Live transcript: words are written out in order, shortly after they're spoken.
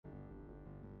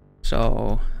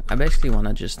So I basically want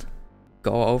to just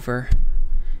go over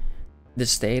the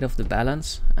state of the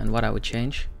balance and what I would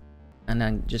change, and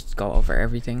then just go over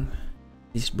everything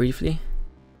just briefly,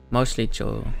 mostly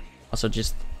to also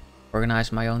just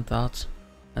organize my own thoughts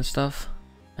and stuff,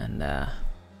 and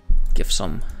give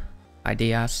some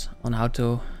ideas on how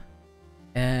to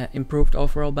improve the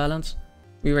overall balance.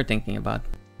 We were thinking about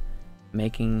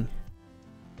making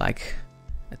like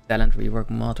a talent rework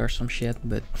mod or some shit,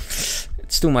 but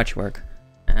it's too much work,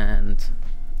 and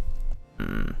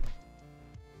I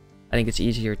think it's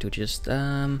easier to just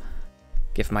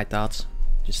give my thoughts,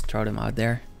 just throw them out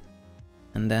there,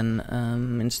 and then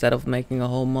instead of making a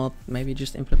whole mod, maybe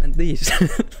just implement these.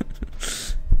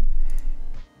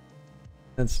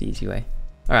 That's the easy way.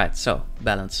 Alright, so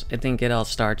balance. I think it all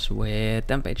starts with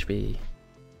temp HP.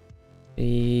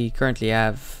 We currently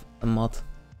have a mod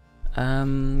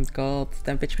called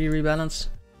temp HP rebalance.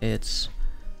 It's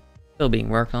still being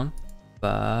worked on,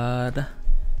 but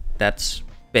that's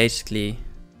basically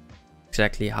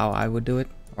exactly how I would do it,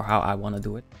 or how I want to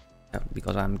do it,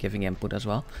 because I'm giving input as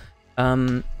well.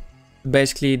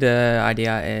 Basically the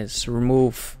idea is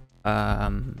remove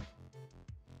this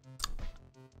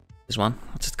one,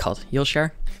 what's it called, heal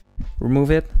share, remove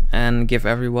it and give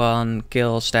everyone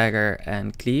kill, stagger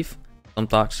and cleave. Some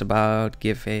talks about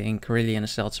giving Carillion a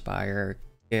stealth spire,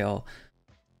 kill,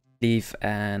 cleave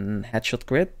and headshot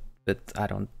crit, but I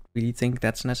don't really think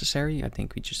that's necessary. I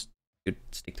think we just should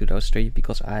stick to those three,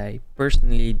 because I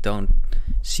personally don't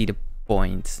see the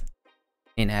point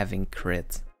in having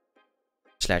crit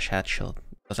 / headshot,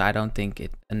 because I don't think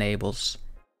it enables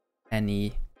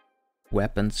any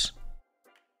weapons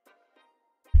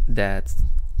that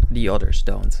the others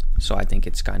don't. So I think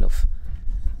it's kind of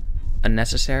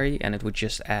unnecessary, and it would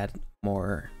just add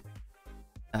more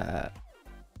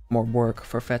work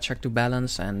for Fatshark to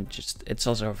balance, and just it's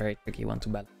also a very tricky one to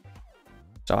balance.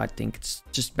 So I think it's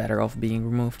just better off being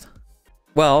removed.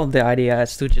 Well, the idea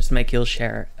is to just make heal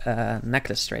share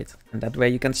necklace trait, and that way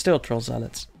you can still troll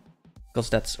zealots, because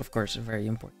that's of course a very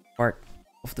important part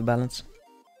of the balance.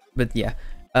 But yeah,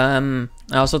 I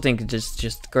also think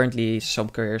just currently some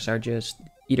careers are just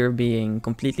either being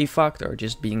completely fucked or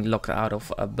just being locked out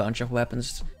of a bunch of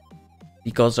weapons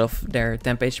because of their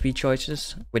temp HP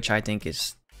choices, which I think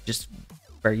is just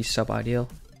very sub-ideal.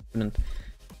 You shouldn't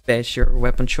base your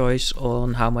weapon choice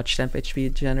on how much temp HP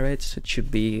it generates. It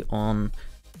should be on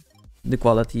the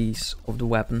qualities of the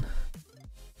weapon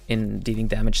in dealing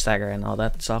damage, stagger and all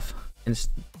that stuff,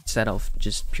 instead of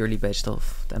just purely based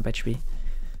off temp HP.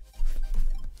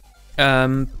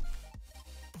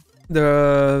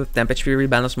 The temp HP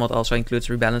rebalance mod also includes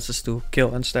rebalances to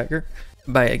kill and stagger.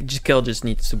 Kill just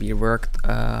needs to be worked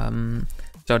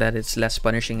so that it's less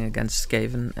punishing against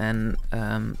Skaven, and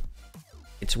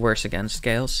it's worse against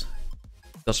Chaos.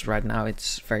 Because right now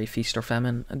it's very feast or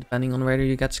famine, depending on whether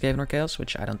you get Skaven or Chaos,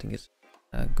 which I don't think is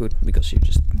good, because you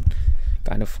just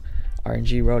kind of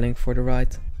RNG rolling for the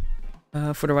right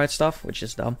stuff, which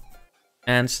is dumb.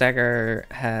 And stagger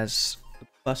has a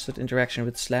busted interaction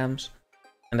with slams,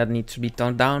 and that needs to be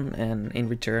toned down, and in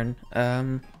return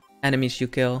enemies you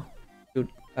kill should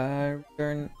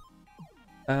return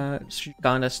should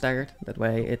count as staggered. That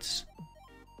way it's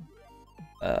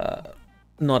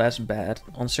not as bad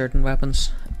on certain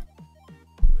weapons.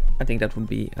 I think that would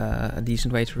be a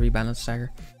decent way to rebalance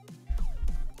stagger.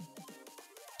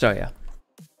 So yeah,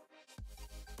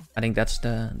 I think that's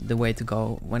the way to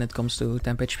go when it comes to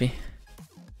temp HP.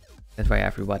 That way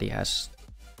everybody has,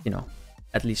 you know,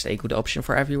 at least a good option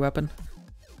for every weapon,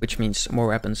 which means more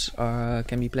weapons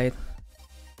can be played,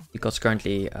 because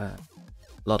currently a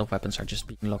lot of weapons are just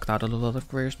being locked out of a lot of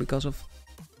careers because of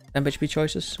temp HP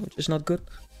choices, which is not good.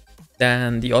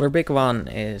 Then the other big one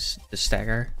is the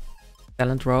stagger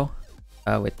talent row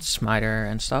with smiter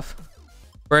and stuff.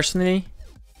 Personally,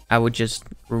 I would just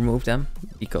remove them,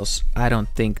 because I don't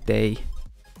think they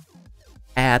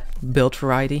add build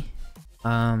variety.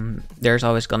 There's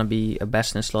always gonna be a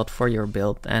best in slot for your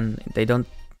build, and they don't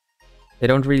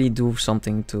really do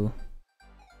something to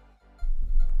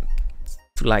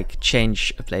like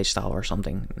change a playstyle or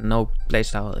something. No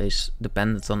playstyle is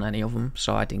dependent on any of them,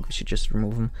 so I think we should just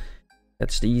remove them.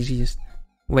 That's the easiest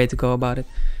way to go about it.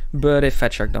 But if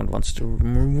Fatshark don't want to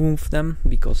remove them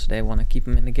because they want to keep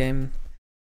them in the game,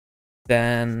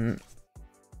 then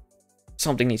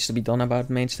something needs to be done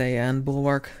about mainstay and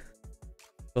bulwark,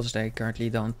 because they currently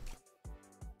don't.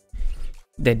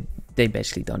 They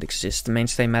basically don't exist. The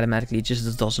mainstay mathematically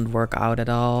just doesn't work out at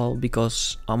all,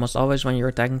 because almost always when you're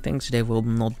attacking things, they will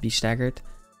not be staggered,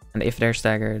 and if they're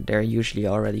staggered, they're usually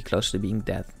already close to being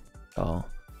dead. So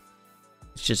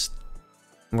it's just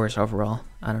worse overall.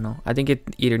 I don't know. I think it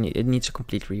either it needs a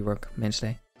complete rework,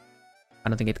 mainstay. I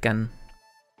don't think it can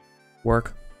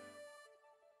work.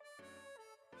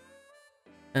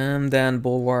 And then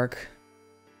Bulwark.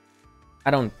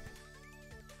 I don't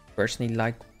personally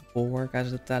like Bulwark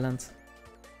as a talent.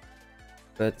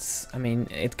 But, I mean,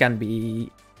 it can be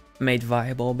made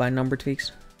viable by number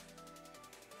tweaks.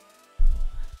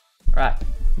 Right,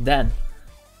 then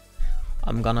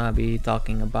I'm gonna be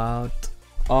talking about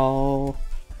all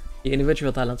the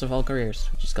individual talents of all careers,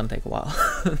 which is gonna take a while.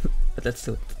 But let's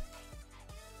do it.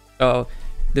 So,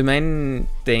 the main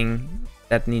thing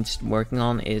that needs working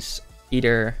on is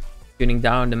either tuning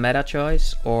down the meta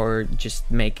choice or just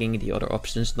making the other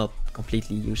options not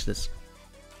completely useless,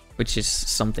 which is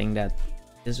something that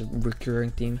is a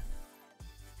recurring theme.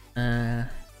 And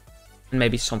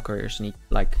maybe some careers need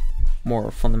like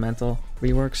more fundamental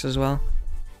reworks as well.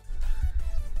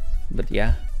 But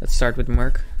yeah, let's start with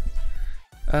Merc.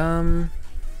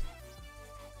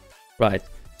 Right,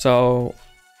 so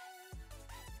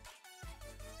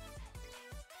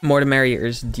More the Merrier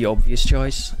is the obvious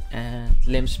choice, and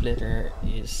Limb Splitter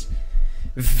is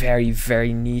very,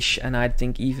 very niche, and I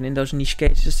think even in those niche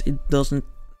cases it doesn't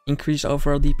increase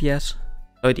overall DPS.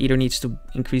 So it either needs to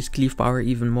increase cleave power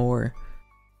even more,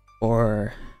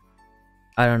 or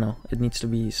I don't know, it needs to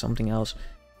be something else.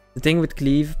 The thing with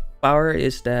cleave power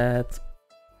is that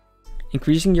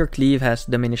increasing your cleave has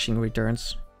diminishing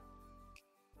returns.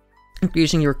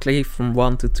 Increasing your cleave from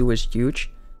 1 to 2 is huge,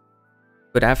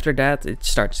 but after that it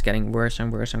starts getting worse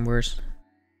and worse and worse.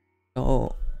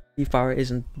 So cleave power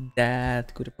isn't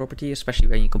that good a property, especially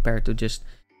when you compare it to just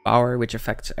power, which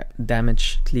affects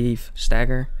damage, cleave,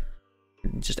 stagger,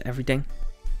 just everything.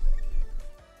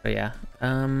 So yeah,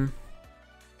 I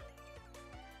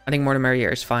think More the Merrier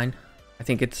is fine. I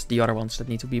think it's the other ones that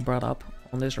need to be brought up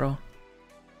on this row.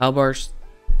 Halbars,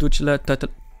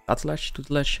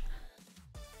 Tutelage.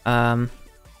 I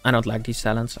don't like these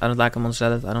talents. I don't like them on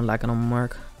Zealot. I don't like them on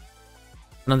Merc.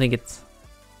 I don't think it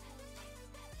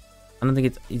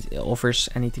offers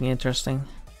anything interesting.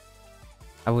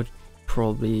 I would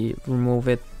probably remove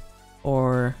it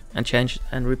or change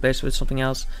and replace it with something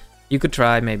else. You could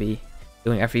try maybe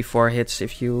doing every 4 hits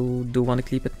if you do want to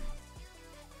keep it.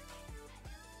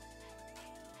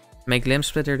 Make Limb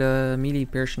Splitter the melee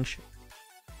piercing shit.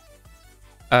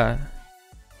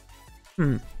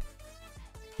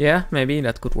 Yeah, maybe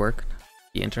that could work.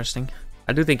 Be interesting.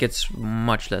 I do think it's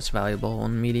much less valuable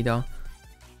on melee though,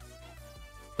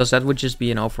 because that would just be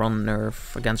an overall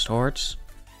nerf against hordes,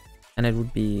 and it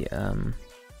would be I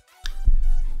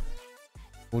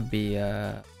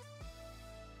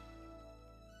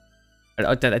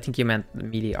think you meant the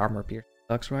melee armor piercing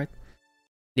attacks, right?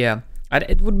 Yeah,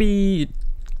 it would be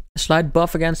a slight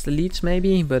buff against elites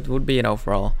maybe, but would be an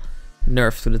overall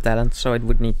nerf to the talent, so it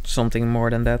would need something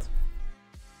more than that.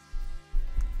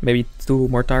 Maybe 2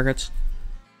 more targets.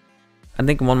 I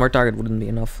think 1 more target wouldn't be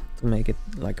enough to make it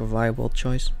like a viable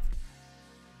choice.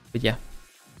 But yeah.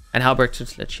 And Halberd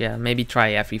Tutelage, yeah, maybe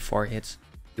try every 4 hits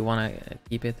if you want to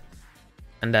keep it.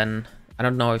 And then, I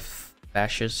don't know if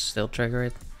bashes still trigger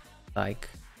it. Like,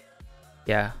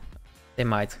 yeah, they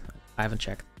might. I haven't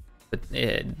checked. But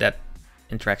that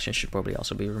interaction should probably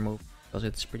also be removed, because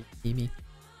it's pretty teamy.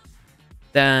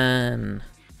 Then,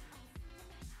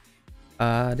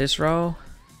 this row,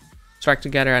 Strike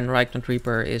Together and Right Not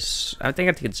Reaper is, I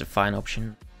think it's a fine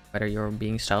option, whether you're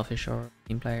being selfish or a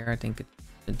team player. I think it's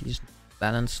a decent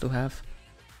balance to have.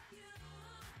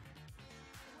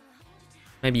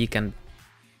 Maybe you can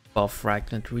buff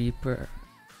Right Not Reaper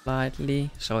slightly,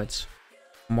 so it's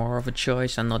more of a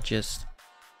choice and not just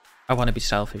I want to be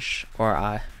selfish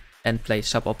and play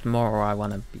suboptimal, or I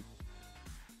want to be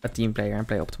a team player and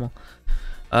play optimal.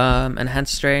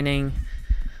 Enhanced Training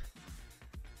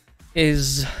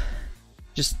is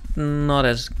just not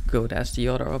as good as the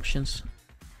other options.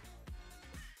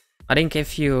 I think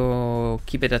if you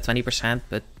keep it at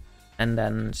 20%, and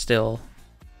then still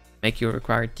make you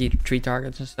require 3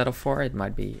 targets instead of 4, it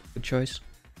might be a good choice.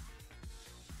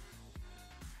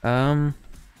 I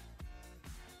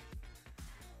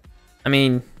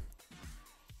mean,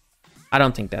 I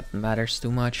don't think that matters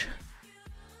too much.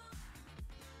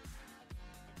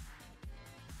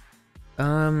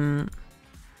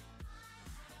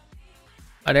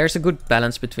 There's a good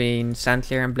balance between Sand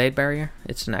Clear and Blade Barrier.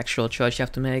 It's an actual choice you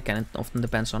have to make, and it often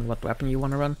depends on what weapon you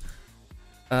want to run.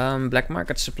 Black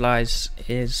Market Supplies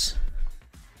is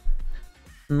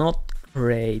not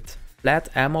great. Flat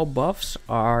ammo buffs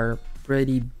are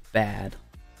pretty bad.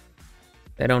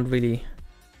 They don't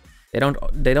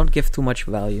give too much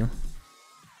value,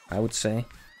 I would say.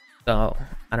 So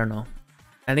I don't know.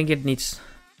 I think it needs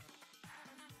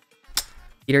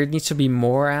Either it needs to be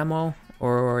more ammo,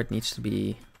 or it needs to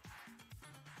be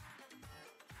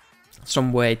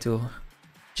some way to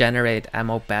generate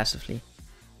ammo passively.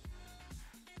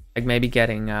 Like maybe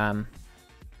getting,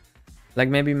 like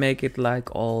maybe make it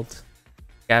like old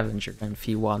Scavenger in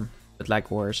V1, but like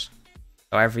worse.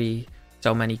 So every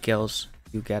so many kills,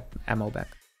 you get ammo back.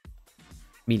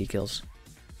 Melee kills.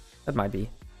 That might be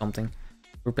something to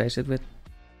replace it with.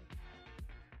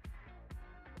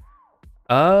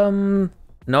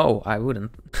 No, I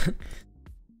wouldn't.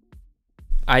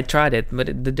 I tried it,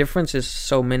 but the difference is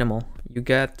so minimal. You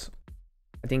get,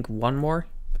 I think, one more.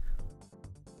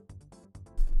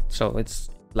 So it's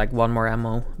like one more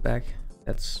ammo back.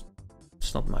 It's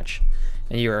not much.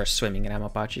 And you're swimming in ammo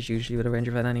pouches usually with a range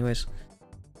event anyways.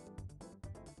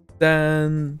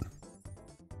 Then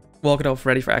walk it off,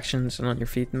 ready for actions, and on your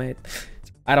feet, mate.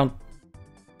 I don't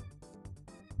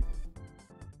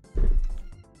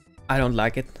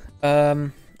like it.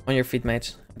 On your feet,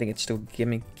 mates. I think it's too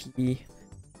gimmicky.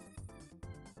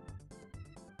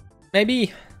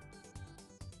 Maybe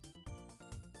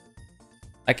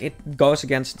like it goes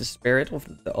against the spirit of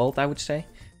the ult, I would say.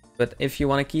 But if you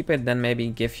want to keep it, then maybe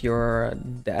give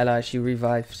the allies you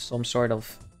revive some sort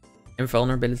of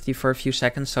invulnerability for a few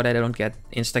seconds, so that they don't get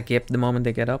insta-gipped the moment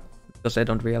they get up, because they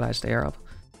don't realize they are up.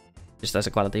 Just as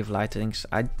a quality of life things.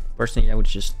 I would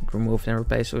just remove and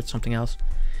replace it with something else.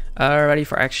 Ready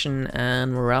for action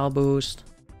and morale boost.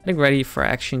 I think ready for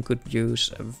action could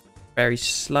use a very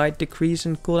slight decrease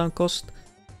in cooldown cost.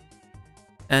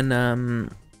 And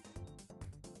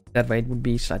that way it would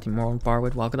be slightly more on par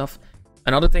with Walk It Off.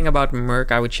 Another thing about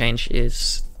Merc I would change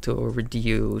is to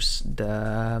reduce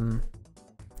the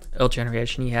ult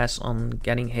generation he has on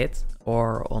getting hit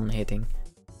or on hitting.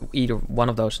 Either one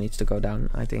of those needs to go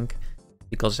down, I think.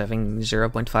 Because having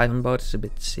 0.5 on both is a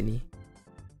bit silly.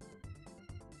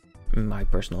 In my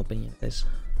personal opinion, it is.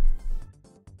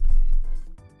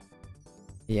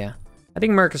 Yeah. I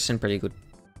think Merc is in pretty good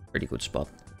spot.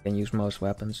 He can use most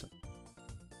weapons.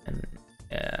 And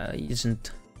he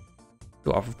isn't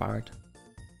too overpowered,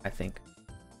 I think.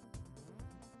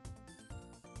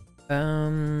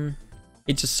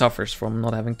 He just suffers from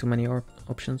not having too many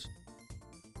options.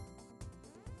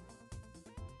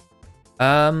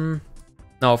 No,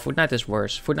 Foot Knight is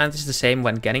worse. Foot Knight is the same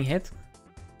when getting hit,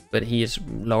 but he is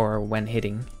lower when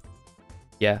hitting.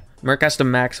 Yeah, Merc has the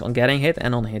max on getting hit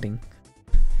and on hitting,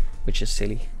 which is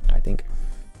silly, I think.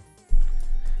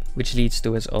 Which leads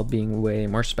to his ult being way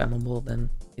more spammable than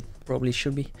it probably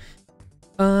should be.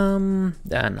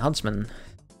 Then Huntsman.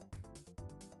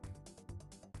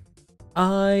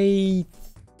 I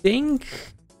think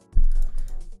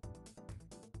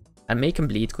and Make Him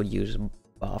Bleed could use a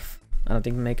buff. I don't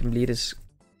think Make Him Bleed is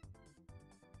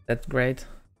that great.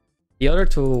 The other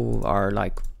two are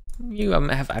like, you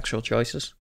have actual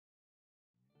choices.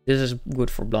 This is good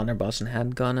for blunderbuss and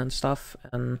handgun and stuff,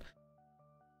 and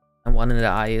one in the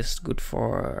eye is good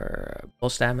for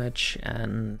boss damage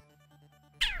and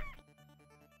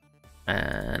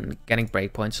getting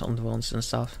breakpoints on the ones and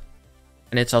stuff.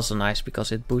 And it's also nice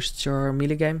because it boosts your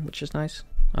melee game, which is nice.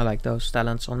 I like those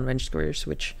talents on ranged warriors,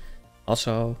 which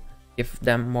also give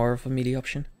them more of a melee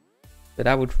option. But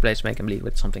I would replace Make Him Bleed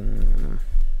with something,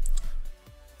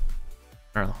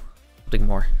 I don't know, something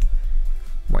more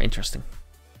interesting.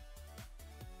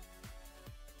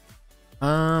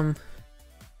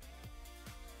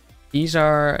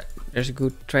 There's a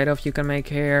good trade-off you can make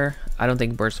here. I don't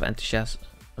think Burst of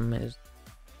Enthusiasm is...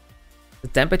 The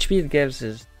temp HP it gives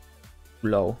is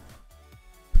low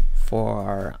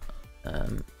for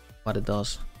what it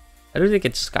does. I do think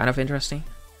it's kind of interesting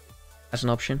as an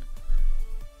option.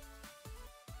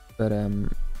 But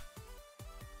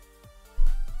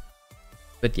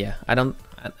yeah, I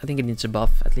think it needs a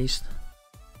buff at least.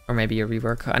 Or maybe a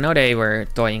rework. I know they were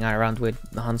toying around with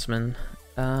the Huntsman.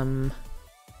 But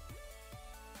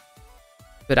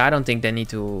I don't think they need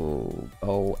to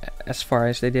go as far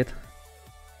as they did.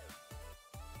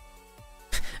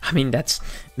 I mean, that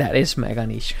is mega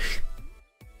niche.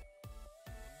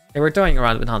 They were toying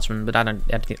around with Huntsman, but I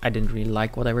didn't really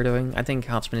like what they were doing. I think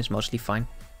Huntsman is mostly fine.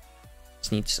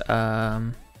 Just needs I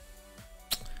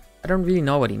don't really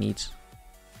know what he needs.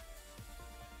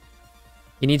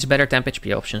 He needs better temp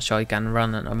HP options so he can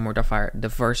run a more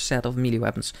diverse set of melee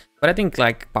weapons. But I think,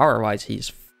 like, power-wise,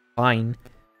 he's fine.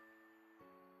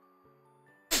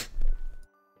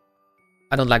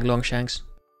 I don't like Longshanks.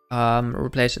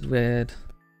 Replace it with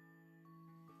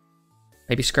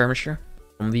maybe Skirmisher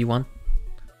from V1.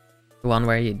 The one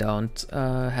where you don't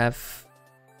have,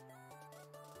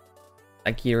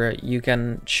 like, you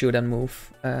can shoot and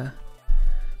move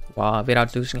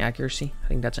without losing accuracy. I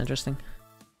think that's interesting.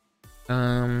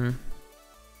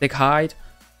 Thick hide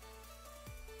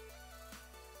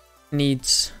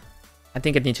needs, I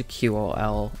think it needs a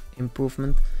QOL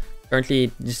improvement.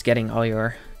 Currently just getting all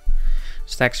your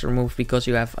stacks removed because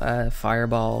you have a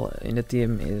fireball in the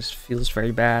team feels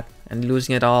very bad, and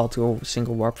losing it all to a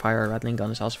single warp fire or rattling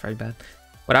gun is also very bad.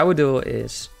 What I would do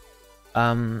is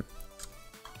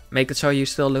make it so you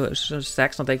still lose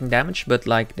stacks not taking damage, but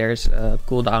like there's a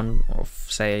cooldown of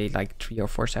say like 3 or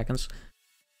 4 seconds.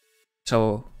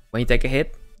 So when you take a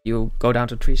hit, you go down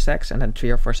to 3 stacks, and then 3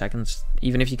 or 4 seconds,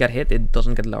 even if you get hit, it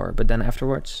doesn't get lower, but then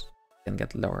afterwards it can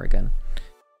get lower again.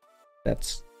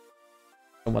 That's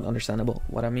somewhat understandable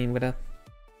what I mean with that.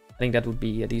 I think that would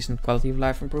be a decent quality of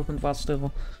life improvement while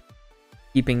still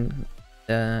keeping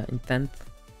the intent.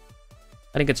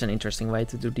 I think it's an interesting way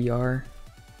to do DR.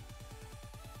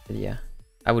 But yeah,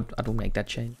 I would make that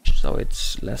change so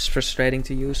it's less frustrating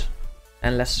to use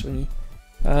and less swingy.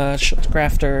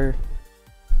 Shotcrafter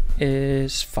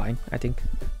is fine, I think.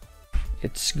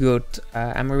 It's good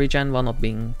ammo regen while not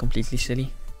being completely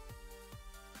silly.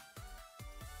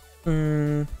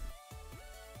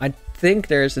 I think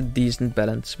there's a decent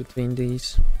balance between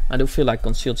these. I do feel like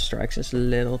Concealed Strikes is a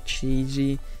little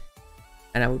cheesy,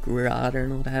 and I would rather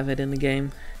not have it in the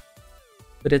game.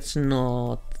 But it's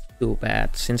not too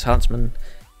bad, since Huntsman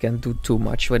can do too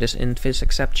much with his invis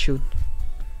except shoot.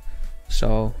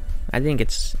 So I think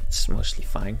it's mostly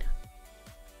fine.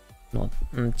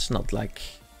 It's not like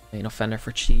an offender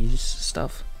for cheese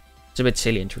stuff. It's a bit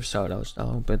silly in True Solos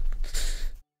though, but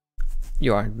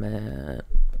you aren't.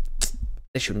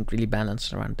 They shouldn't really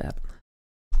balance around that.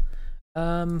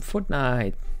 Foot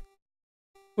Knight.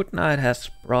 Foot Knight has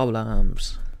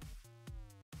problems.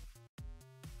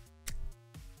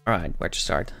 Alright, where to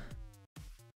start?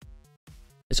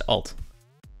 It's alt.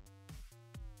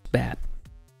 It's bad.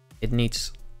 It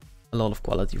needs a lot of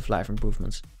quality of life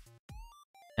improvements.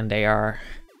 And they are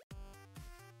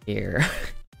here.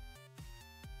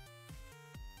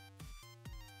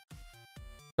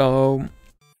 So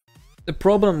the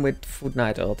problem with Foot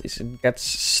Knight ult is it gets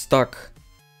stuck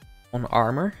on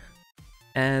armor,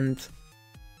 and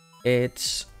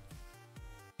its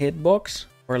hitbox,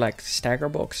 or like stagger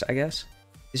box I guess,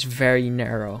 is very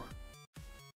narrow.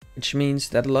 Which means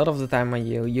that a lot of the time when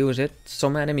you use it,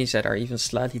 some enemies that are even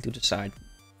slightly to the side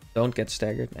don't get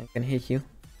staggered and can hit you.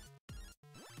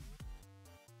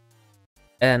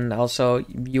 And also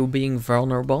you being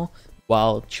vulnerable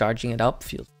while charging it up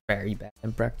feels very bad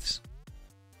in practice.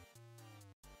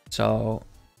 So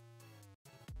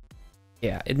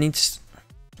yeah, it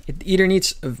either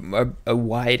needs a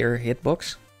wider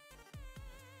hitbox.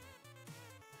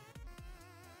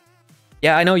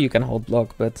 Yeah, I know you can hold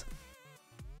block, but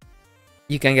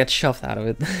you can get shoved out of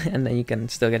it and then you can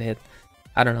still get hit.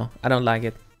 I don't know, I don't like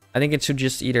it. I think it should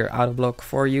just either auto block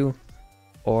for you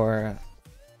or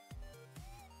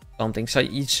something, so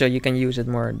you can use it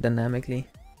more dynamically.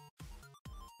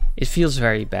 It feels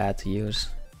very bad to use.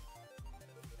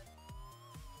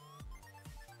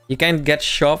 You can't get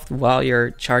shoved while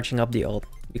you're charging up the ult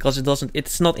because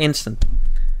it's not instant.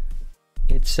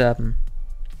 It's let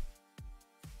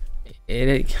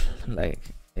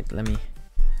me.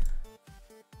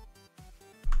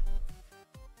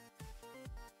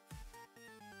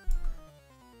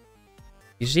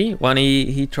 You see when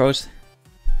he throws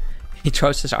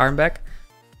his arm back,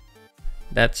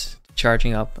 that's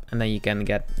charging up, and then you can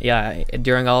get, yeah,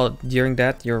 during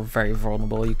that you're very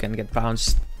vulnerable. You can get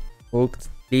bounced, hooked,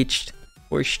 leeched,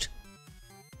 pushed.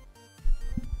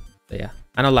 But yeah,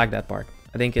 I don't like that part.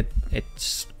 I think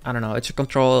it's I don't know, it's a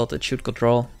control, it should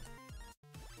control.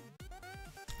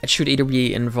 It should either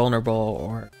be invulnerable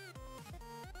or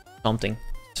something,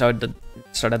 so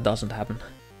that doesn't happen.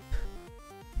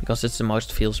 Because it's the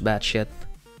most feels bad shit.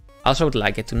 I also would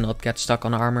like it to not get stuck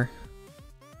on armor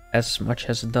as much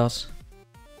as it does.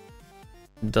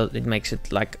 It makes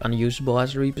it like unusable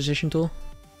as a reposition tool.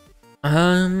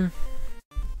 I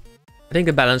think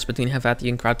the balance between Havent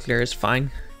and crowd clear is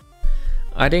fine.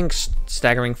 I think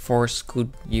staggering force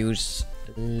could use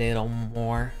a little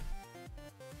more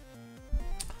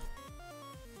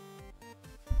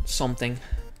something.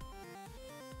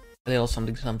 A little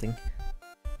something.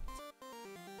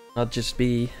 Not just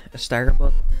be a stagger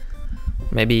bot.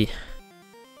 Maybe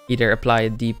either apply a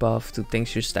debuff to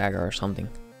things you stagger or something.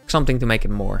 Something to make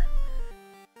it more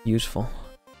useful.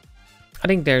 I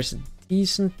think there's a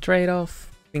decent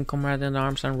trade-off between Comrade in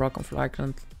Arms and Rock of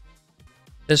Lycrant.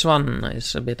 This one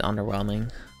is a bit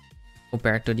underwhelming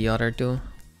compared to the other two.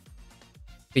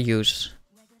 To use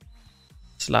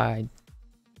slide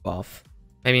buff.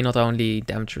 Maybe not only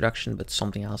damage reduction, but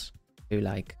something else you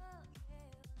like.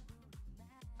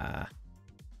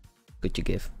 could you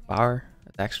give? Power,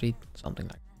 attack speed, something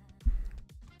like that.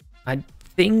 I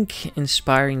think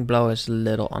Inspiring Blow is a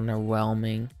little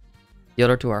underwhelming. The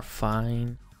other two are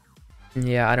fine.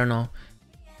 Yeah, I don't know.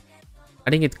 I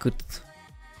think it could.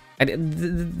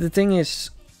 The thing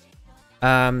is,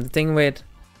 the thing with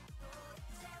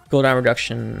cooldown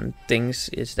reduction things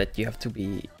is that you have to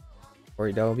be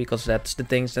worried though, because that's the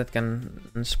things that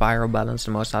can spiral balance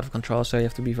the most out of control. So you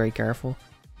have to be very careful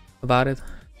about it.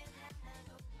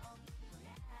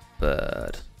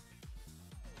 But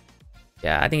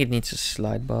yeah, I think it needs a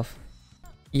slight buff.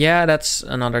 Yeah, that's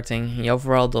another thing. He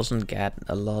overall doesn't get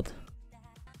a lot.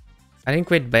 I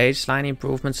think with baseline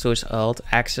improvements to his ult,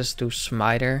 access to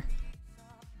Smiter,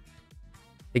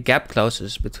 the gap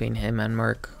closes between him and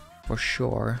Merc for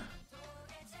sure.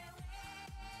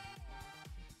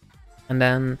 And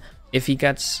then if he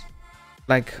gets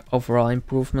like overall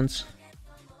improvements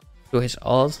to his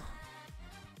ult,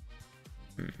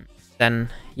 then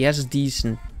he has a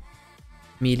decent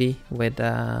melee with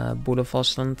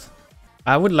Boulevostland.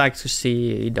 I would like to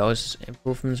see those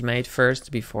improvements made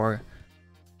first before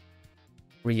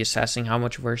reassessing how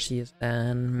much worse he is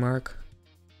than Merc.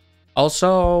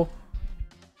 Also,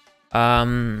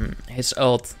 his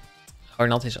ult, or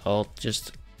not his ult,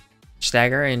 just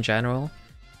Stagger in general,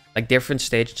 like different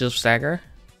stages of Stagger,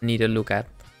 need to look at,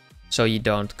 so you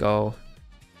don't go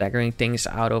staggering things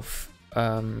out of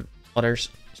others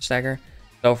Stagger.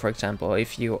 So for example,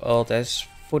 if you ult as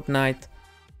Foot Knight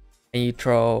and you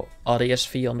throw all the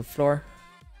SV on the floor,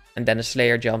 and then the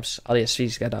Slayer jumps, all the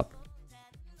SVs get up.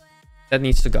 That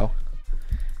needs to go,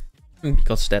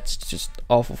 because that's just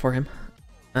awful for him,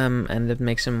 and it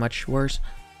makes him much worse.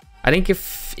 I think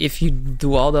if you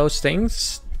do all those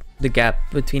things, the gap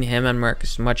between him and Merc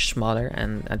is much smaller,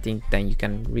 and I think then you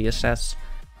can reassess.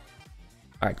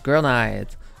 Alright, Grail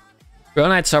Knight. Grail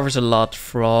Knight suffers a lot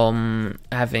from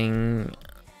having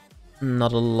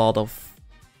not a lot of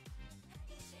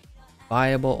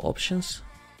viable options,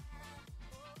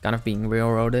 kind of being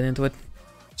railroaded into it.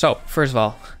 So first of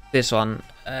all, this one,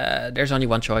 there's only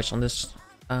one choice on this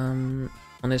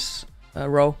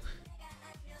row.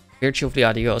 Virtue of the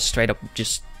Audio is straight up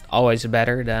just always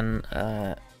better than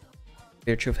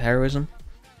Virtue of Heroism.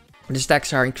 The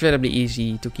stacks are incredibly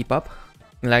easy to keep up.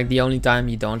 Like the only time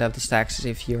you don't have the stacks is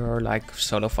if you're like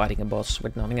solo fighting a boss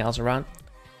with nothing else around.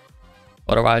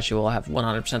 Otherwise you will have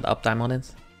 100% uptime on it.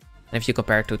 And if you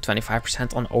compare it to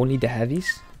 25% on only the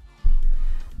heavies,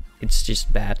 it's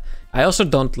just bad. I also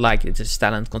don't like this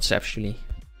talent conceptually.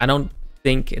 I don't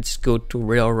think it's good to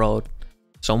railroad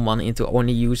someone into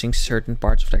only using certain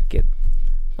parts of their kit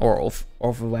or of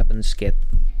a weapons kit.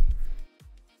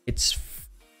 It's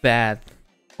bad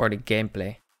for the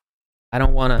gameplay. I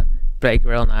don't want to play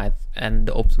Grail Knight and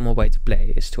the optimal way to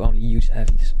play is to only use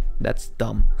heavies. That's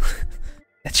dumb.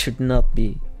 That should not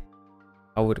be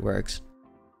how it works.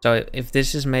 So if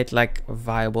this is made like a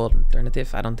viable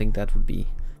alternative, I don't think that would be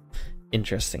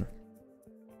interesting.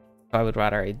 I would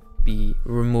rather it be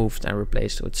removed and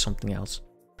replaced with something else.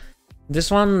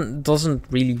 This one doesn't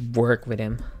really work with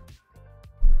him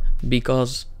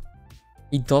because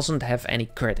he doesn't have any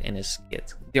crit in his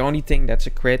kit. The only thing that's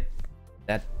a crit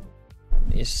that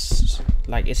is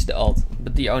like is the ult,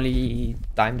 but the only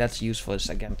time that's useful is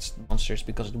against monsters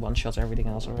because it one-shots everything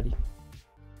else already.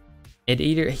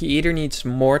 He either needs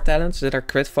more talents that are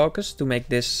crit focused to make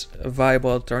this a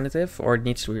viable alternative, or it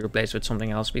needs to be replaced with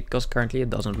something else because currently it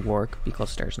doesn't work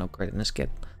because there's no crit in this kit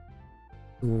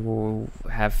to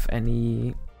have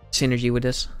any synergy with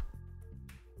this.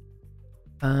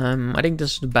 I think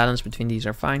the balance between these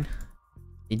are fine.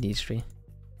 Need these three.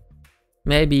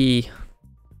 Maybe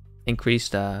increase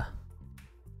the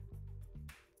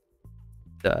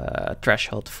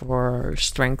threshold for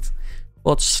strength.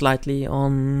 But slightly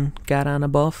on Kara and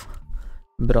above,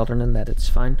 but other than that it's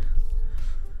fine.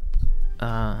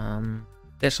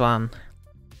 This one,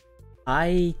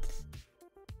 I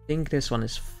think this one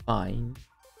is fine.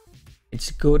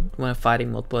 It's good when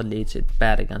fighting multiple elites, it's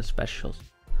bad against specials.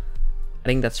 I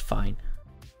think that's fine.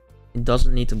 It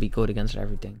doesn't need to be good against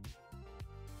everything.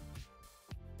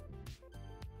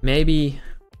 Maybe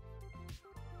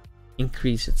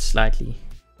increase it slightly.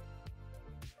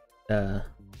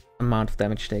 Amount of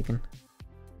damage taken.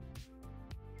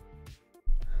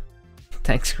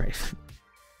 Thanks, Grave.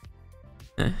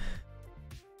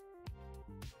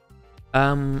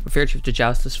 Virtue of the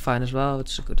Joust is fine as well.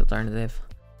 It's a good alternative.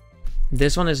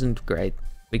 This one isn't great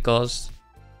because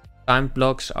time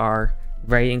blocks are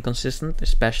very inconsistent,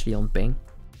 especially on ping.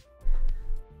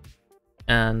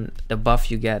 And the buff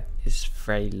you get is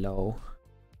very low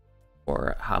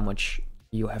for how much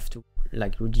you have to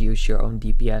like reduce your own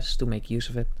DPS to make use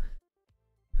of it.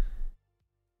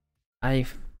 I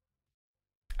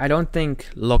don't think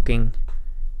locking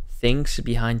things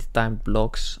behind timed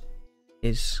blocks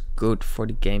is good for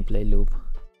the gameplay loop.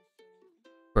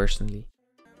 Personally,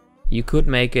 you could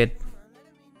make it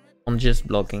on just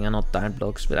blocking and not timed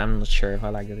blocks, but I'm not sure if I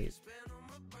like it.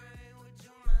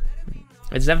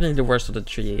 It's definitely the worst of the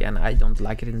three, and I don't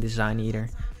like it in design either.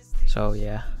 So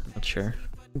yeah, I'm not sure.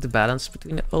 The balance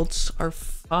between the ults are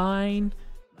fine.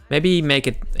 Maybe make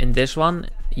it in this one,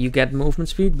 you get movement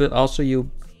speed, but also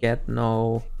you get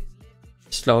no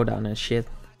slowdown and shit.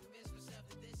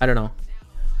 I don't know.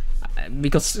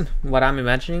 Because what I'm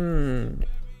imagining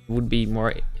would be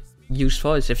more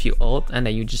useful is if you ult and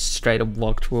then you just straight up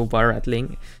walk through by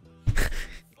rattling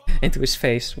into his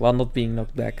face while not being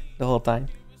knocked back the whole time.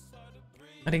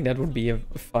 I think that would be a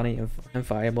funny and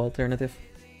viable alternative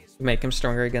to make him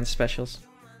stronger against specials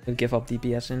and give up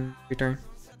DPS in return.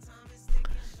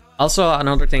 Also,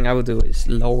 another thing I would do is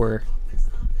lower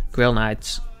Grail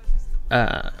Knight's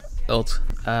ult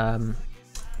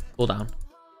cooldown.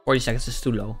 40 seconds is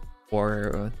too low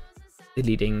for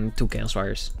deleting 2 Chaos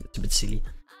Warriors. It's a bit silly.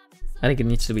 I think it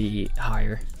needs to be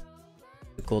higher,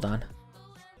 the cooldown.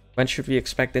 When should we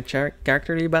expect the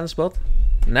character to be balanced bot?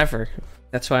 Never.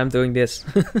 That's why I'm doing this.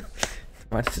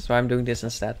 That's why I'm doing this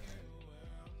instead.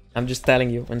 I'm just telling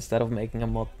you instead of making a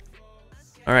mod.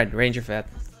 Alright, Ranger Vet.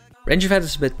 Ranger Vet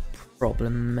is a bit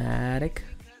problematic.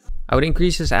 I would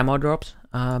increase his ammo drops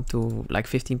to like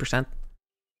 15%.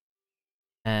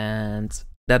 And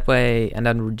that way, and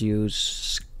then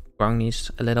reduce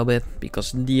Grognies a little bit,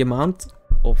 because the amount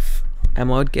of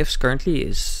ammo it gives currently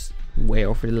is way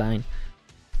over the line.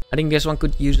 I think this one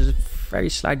could use a very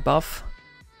slight buff.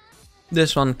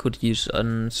 This one could use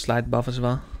a slight buff as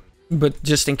well. But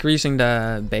just increasing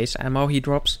the base ammo he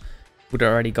drops would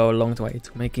already go a long way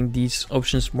to making these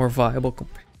options more viable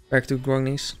compared to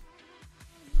Grognies.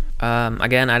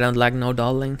 Again, I don't like no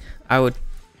dawdling. I would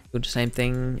do the same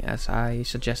thing as I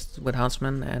suggested with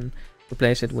Huntsman and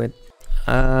replace it with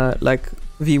like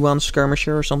V1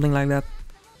 Skirmisher or something like that.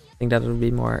 I think that would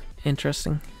be more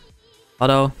interesting.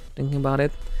 Although, thinking about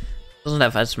it, doesn't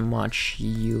have as much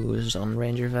use on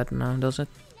Ranger Vet now, does it?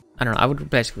 I don't know, I would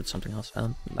replace it with something else. I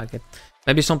don't like it.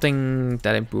 Maybe something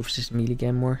that improves his melee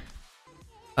game more.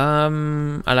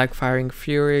 I like Firing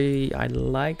Fury. I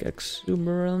like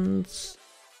Exuberance.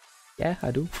 Yeah,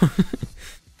 I do.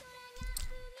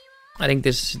 I think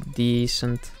this is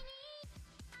decent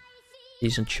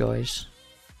choice.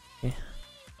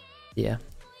 Yeah.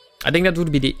 I think that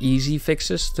would be the easy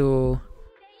fixes to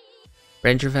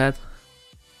Ranger Vet.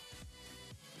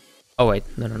 Oh wait,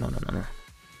 no.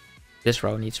 This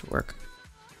row needs work.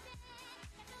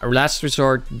 Our last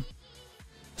resort,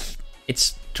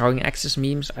 it's throwing access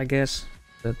memes, I guess,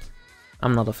 but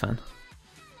I'm not a fan.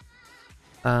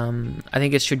 I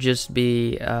think it should just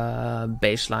be a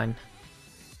baseline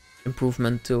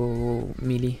improvement to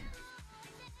melee.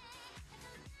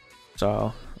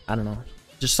 So, I don't know,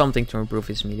 just something to improve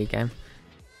his melee game.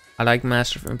 I like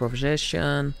Master of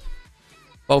Improvisation.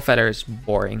 Bowfeather is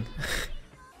boring.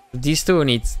 These two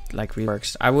need like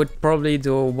reworks. I would probably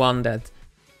do one that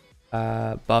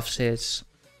buffs his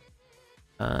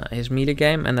melee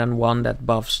game, and then one that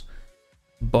buffs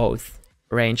both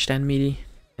ranged and melee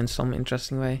in some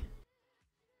interesting way.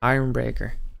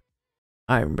 Ironbreaker.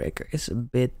 Ironbreaker is a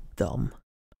bit dumb.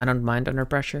 I don't mind under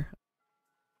pressure.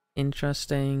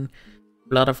 Interesting.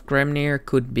 Blood of Grimnir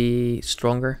could be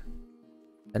stronger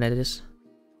than it is.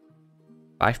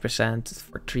 5%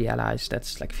 for 3 allies,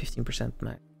 that's like 15%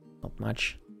 max. Not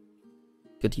much.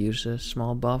 Could use a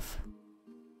small buff.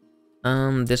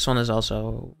 This one is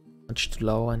also much too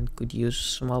low and could use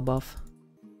a small buff.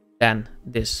 Then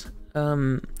this.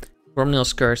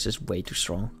 Gromnil's Curse is way too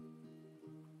strong.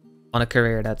 On a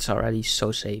career that's already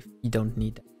so safe, you don't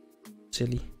need that.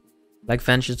 Silly. Like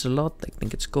Vengeance a lot, I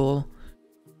think it's cool.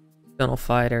 Tunnel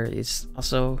Fighter is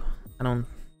also, I don't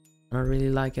really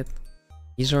like it.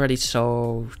 He's already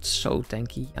so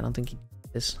tanky. I don't think he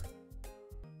needs this.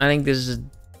 I think this is a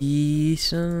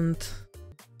decent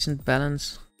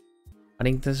balance. I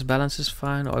think this balance is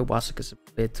fine. Oiwasik is a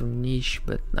bit too niche,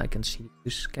 but I can see the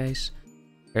use case.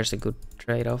 There's a good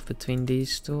trade-off between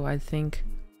these two, I think.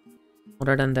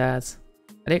 Other than that,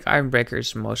 I think Ironbreaker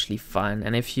is mostly fine.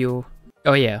 And if you...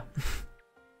 Oh yeah.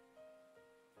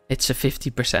 It's a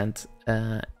 50%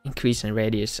 increase in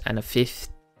radius and a 50%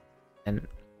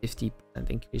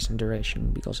 increase in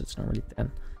duration, because it's normally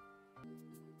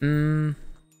 10.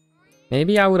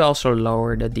 Maybe I would also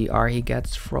lower the DR he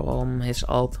gets from his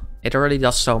ult. It already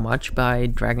does so much by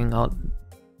dragging out,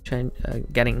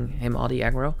 getting him all the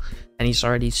aggro, and he's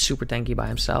already super tanky by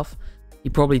himself. He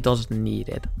probably doesn't need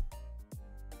it.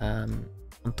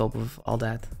 on top of all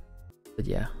that. But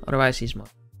yeah, otherwise he's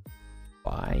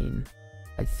fine,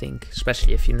 I think.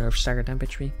 Especially if you nerf Stagger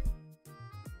Temperature.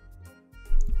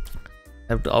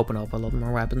 That would open up a lot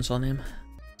more weapons on him.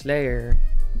 Slayer.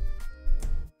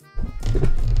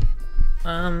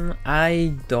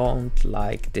 I don't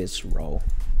like this row.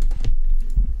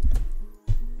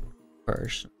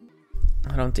 Person.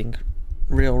 I don't think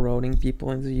railroading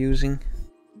people into using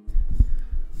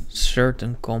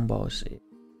certain combos is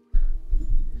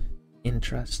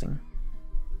interesting.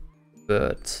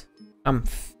 But I'm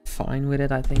fine with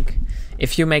it, I think.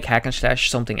 If you make hack and slash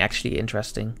something actually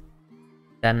interesting,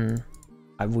 then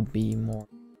I would be more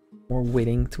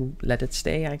willing to let it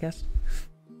stay, I guess.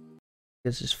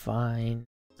 This is fine.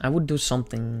 I would do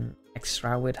something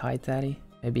extra with High Taddy.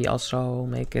 Maybe also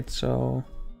make it so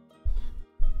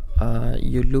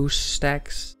you lose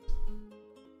stacks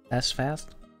less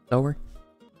fast, slower.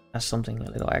 That's something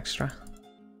a little extra.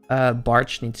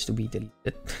 Barge needs to be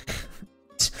deleted.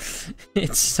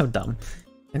 It's so dumb.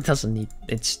 It doesn't need.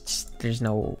 It's just, there's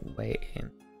no way in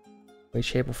way,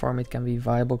 shape, or form it can be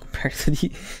viable compared to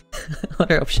the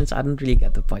other options. I don't really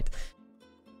get the point.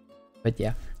 But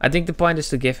yeah, I think the point is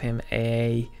to give him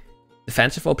a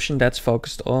defensive option that's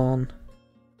focused on.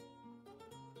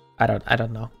 I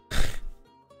don't know.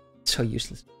 It's so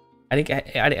useless. I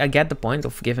think I get the point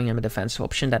of giving him a defensive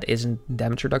option that isn't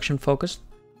damage reduction focused,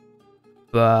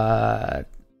 but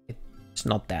it's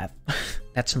not that.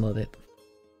 That's not it.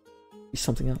 It's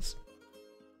something else.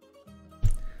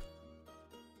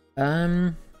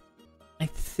 I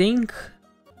think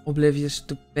Oblivious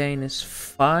to Pain is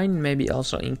fine. Maybe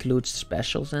also includes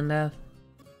specials in that.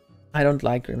 I don't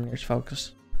like Grimnir's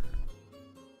focus.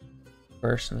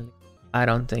 Personally, I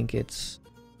don't think it's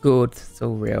good to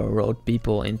railroad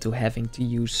people into having to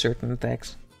use certain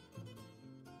attacks.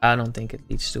 I don't think it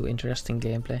leads to interesting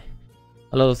gameplay.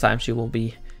 A lot of times you will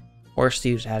be forced to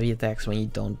use heavy attacks when you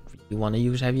don't really want to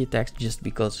use heavy attacks just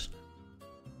because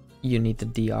you need the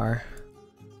DR,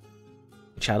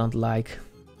 which I don't like.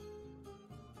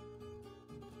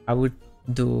 I would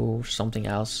do something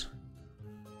else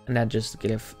and then just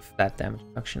give flat damage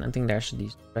reduction. I think there's a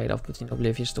decent trade-off between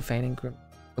Oblivious to Pain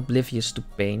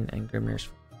and Grimnir's.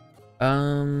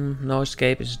 No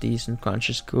Escape is decent,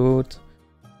 Crunch is good.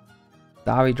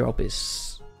 Dawi Drop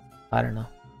is, I don't know.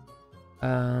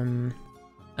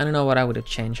 I don't know what I would have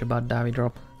changed about Dawi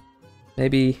Drop.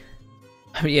 Maybe,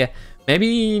 yeah,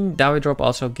 maybe Dawi Drop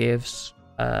also gives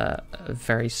a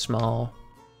very small,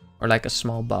 or like a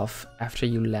small buff after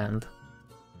you land,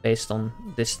 based on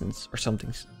distance or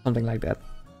something like that.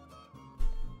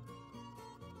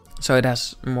 So it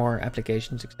has more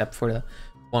applications except for the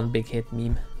one big hit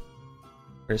meme,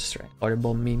 or the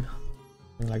bomb meme,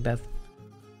 something like that.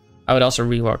 I would also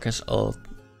rework his ult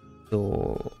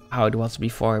to how it was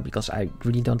before, because I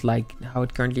really don't like how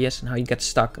it currently is and how you get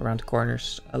stuck around the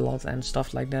corners a lot and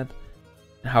stuff like that,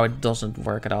 and how it doesn't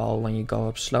work at all when you go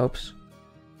up slopes,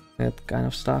 that kind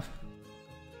of stuff.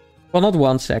 Well, not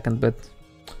 1 second, but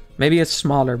maybe a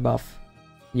smaller buff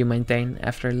you maintain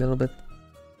after a little bit,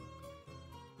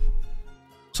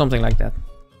 something like that.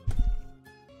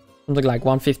 Something like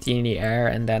 150 in the air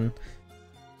and then,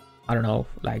 I don't know,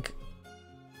 like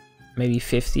maybe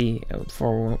 50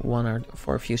 for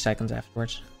for a few seconds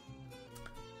afterwards.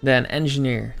 Then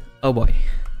Engineer. Oh boy.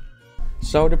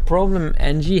 So the problem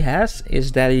NG has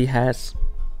is that he has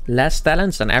less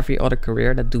talents than every other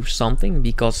career that do something,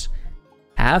 because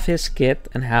half his kit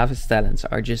and half his talents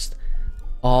are just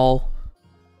all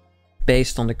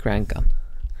based on the crank gun.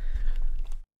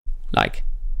 Like,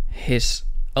 his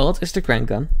ult is the crank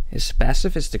gun, his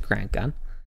passive is the crank gun,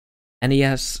 and he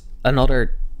has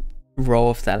another row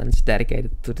of talents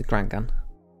dedicated to the crank gun.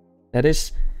 That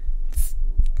is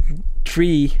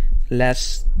 3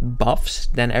 less buffs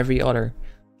than every other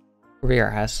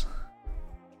career has,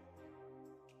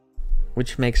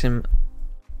 which makes him,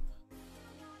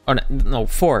 oh no,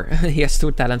 4. He has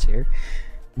 2 talents here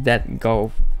that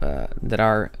go that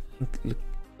are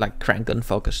like crank gun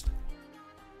focused,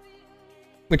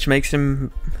 which makes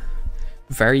him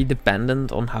very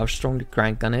dependent on how strong the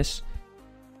crank gun is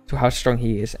to how strong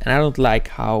he is. And I don't like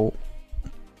how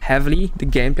heavily the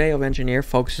gameplay of Engineer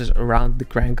focuses around the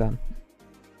crank gun.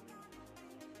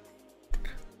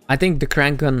 I think the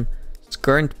crank gun's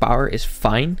current power is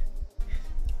fine.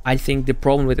 I think the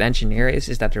problem with Engineer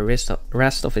is that the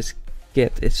rest of his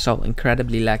kit is so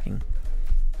incredibly lacking.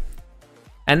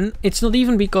 And it's not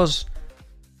even because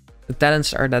the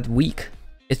talents are that weak.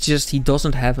 It's just he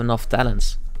doesn't have enough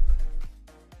talents.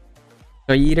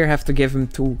 So you either have to give him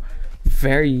 2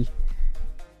 very...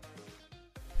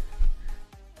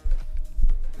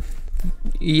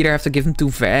 You either have to give him 2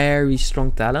 very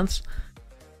strong talents,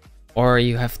 or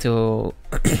you have to,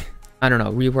 I don't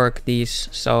know, rework these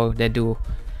so they do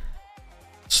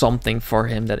something for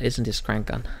him that isn't his crank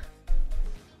gun.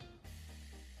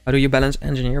 How do you balance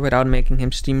Engineer without making him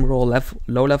steamroll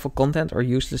low level content or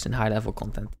useless in high level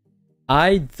content?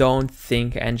 I don't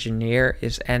think Engineer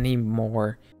is any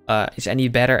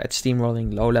better at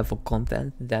steamrolling low level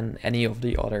content than any of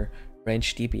the other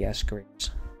ranged DPS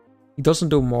careers. He doesn't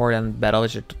do more than Battle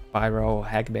Wizard, Pyro,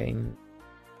 Handmaiden,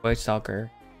 Waystalker,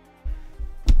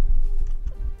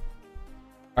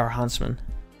 or Huntsman.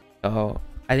 So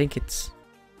I think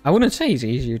I wouldn't say he's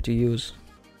easier to use.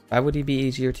 Why would he be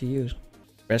easier to use?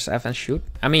 Press F and shoot?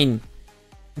 I mean,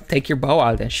 take your bow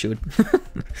out and shoot.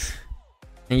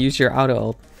 And use your auto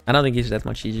ult. I don't think he's that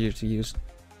much easier to use.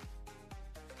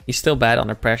 He's still bad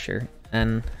under pressure.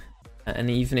 And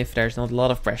even if there's not a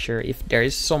lot of pressure, if there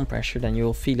is some pressure, then you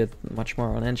will feel it much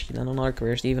more on Engie than on other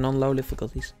careers, even on low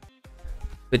difficulties.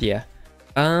 But yeah.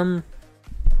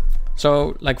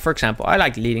 So, like, for example, I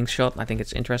like leading shot. I think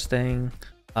it's interesting.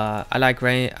 I like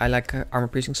armor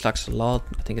piercing slugs a lot.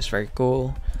 I think it's very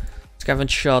cool. Scavenge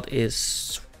shot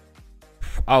is...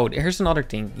 Oh, here's another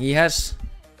thing. He has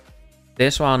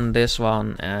this one,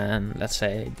 and let's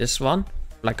say this one.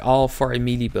 Like, all for a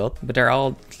melee build, but they're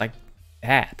all, like,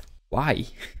 bad. Why?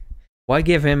 Why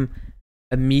give him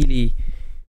a melee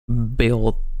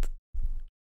build,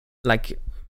 like,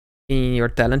 in your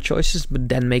talent choices, but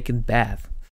then make it bad?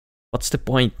 What's the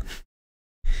point?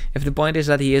 If the point is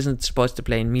that he isn't supposed to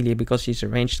play in melee because he's a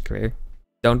ranged career,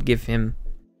 don't give him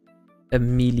a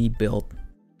melee build,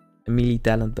 a melee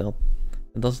talent build.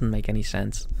 It doesn't make any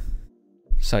sense.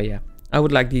 So yeah, I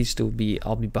would like these to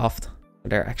all be buffed.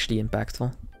 They're actually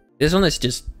impactful. This one is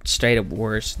just straight up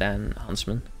worse than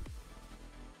Huntsman.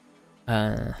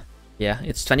 Yeah,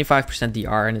 it's 25%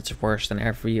 DR and it's worse than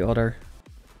every other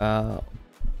 30%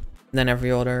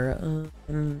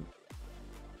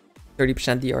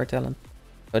 DR talent.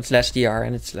 So it's less DR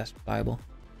and it's less reliable.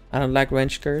 I don't like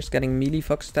range curse getting melee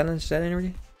focus talent instead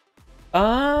anyway.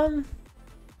 I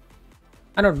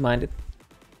don't mind it.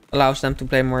 Allows them to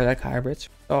play more like hybrids.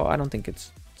 So I don't think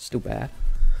it's too bad.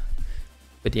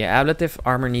 But yeah, ablative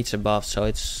armor needs a buff, so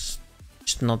it's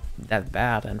just not that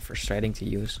bad and frustrating to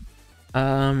use.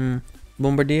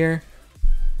 Bombardier.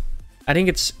 I think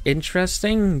it's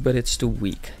interesting, but it's too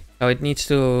weak. So it needs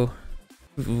to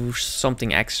do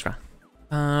something extra.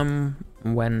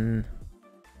 When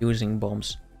using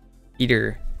bombs.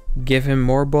 Either give him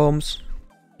more bombs,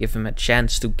 give him a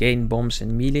chance to gain bombs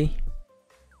in melee,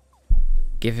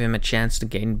 give him a chance to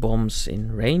gain bombs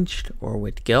in ranged or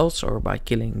with kills or by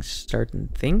killing certain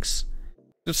things.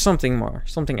 Just something more,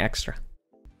 something extra.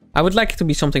 I would like it to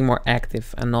be something more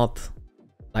active and not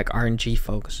like RNG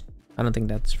focused. I don't think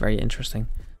that's very interesting.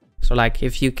 So like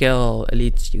if you kill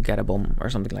elites, you get a bomb or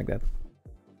something like that.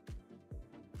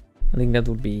 I think that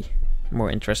would be more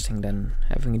interesting than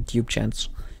having a dupe chance.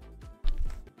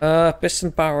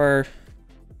 Piston power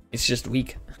is just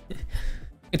weak.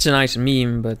 It's a nice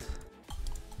meme, but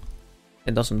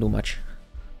it doesn't do much.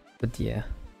 But yeah,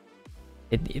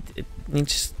 it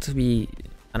needs to be,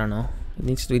 I don't know, it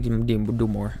needs to do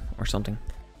more or something.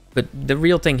 But the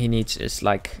real thing he needs is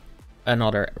like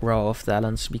another row of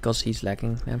talents, because he's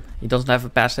lacking them. He doesn't have a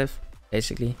passive,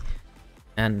 basically,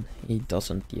 and he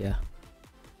doesn't, yeah.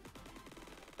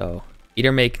 So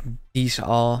either make these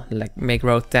all, like make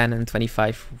row 10 and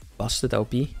 25 busted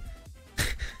OP.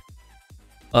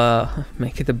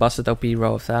 Make it a busted OP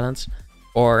row of talents,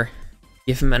 or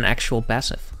give him an actual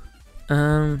passive.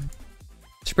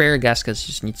 Superior Gaskets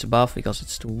just needs a buff because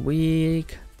it's too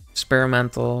weak.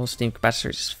 Experimental Steam Capacitor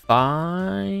is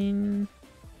fine.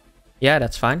 Yeah,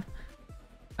 that's fine.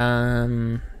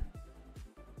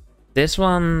 This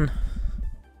one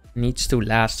needs to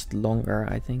last longer,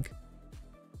 I think.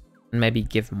 And maybe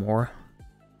give more.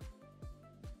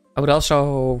 I would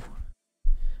also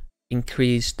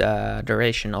increase the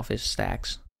duration of his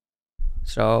stacks.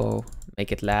 So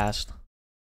make it last,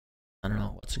 I don't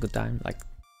know, what's a good time? Like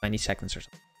 20 seconds or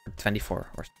something. Or 24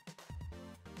 or something.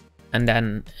 And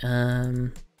then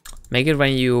make it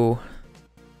when you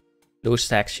lose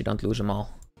stacks, you don't lose them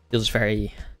all. Feels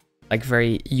very,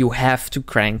 you have to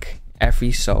crank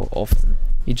every so often.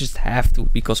 You just have to,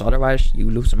 because otherwise you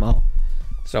lose them all.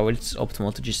 So it's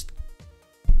optimal to just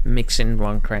mix in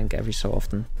one crank every so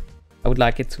often. I would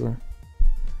like it to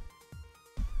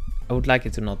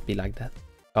not be like that.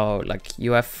 So like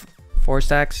you have 4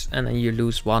 stacks and then you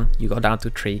lose 1, you go down to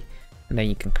 3, and then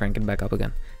you can crank it back up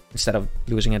again instead of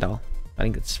losing it all. I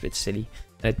think it's a bit silly.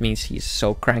 And it means he's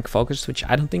so crank focused, which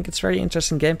I don't think it's very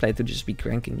interesting gameplay to just be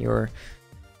cranking your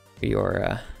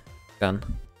gun.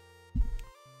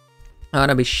 I want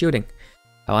to be shooting.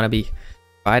 I want to be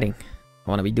fighting. I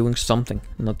want to be doing something,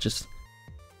 not just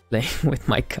playing with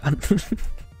my gun.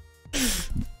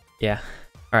 Yeah.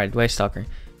 Alright, Waystalker.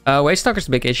 Waystalker's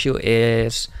big issue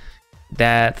is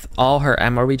that all her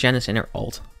ammo regen is in her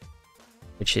ult.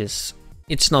 Which is...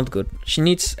 It's not good. She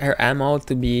needs her ammo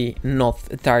to be not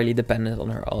entirely dependent on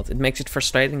her ult. It makes it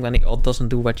frustrating when the ult doesn't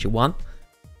do what you want.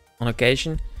 On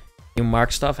occasion, you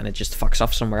mark stuff and it just fucks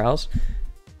off somewhere else.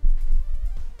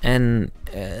 And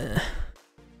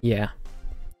yeah,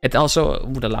 it also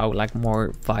would allow like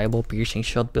more viable piercing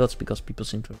shot builds because people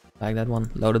seem to like that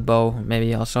one. Loaded bow,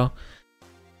 maybe also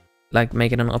like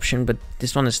make it an option, but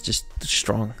this one is just too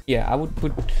strong. Yeah, I would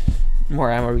put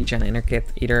more ammo regen in her kit,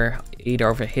 either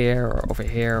over here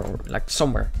or like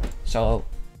somewhere, so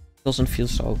it doesn't feel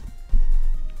so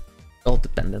ult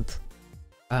dependent.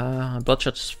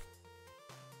 Bloodshot's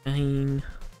fine.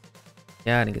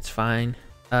 Yeah, I think it's fine.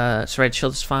 Serrated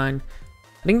Shield is fine.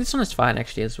 I think this one is fine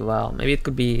actually as well. Maybe it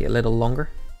could be a little longer.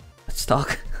 Let's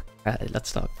talk.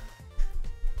 Let's talk.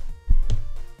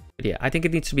 But yeah, I think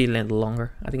it needs to be a little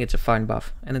longer. I think it's a fine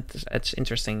buff, and it's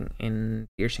interesting in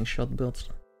piercing shot builds.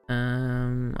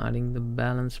 I think the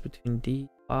balance between the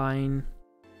fine.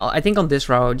 I think on this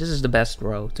row, this is the best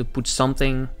row to put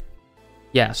something.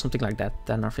 Yeah, something like that,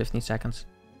 10 or 15 seconds.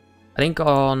 I think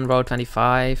on row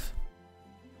 25,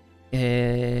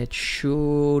 it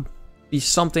should be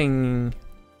something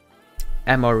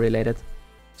ammo related.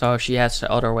 So she has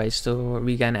other ways to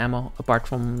regain ammo apart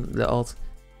from the ult.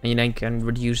 And you then can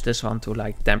reduce this one to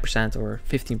like 10% or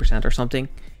 15% or something.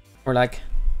 Or like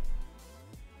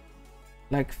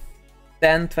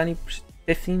 10, 20,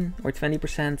 15 or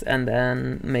 20%, and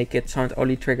then make it so it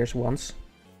only triggers once.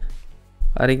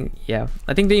 I think, yeah.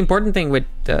 I think the important thing with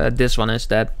this one is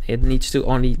that it needs to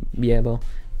only be able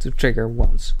to trigger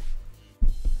once.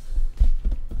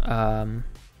 And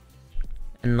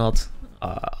not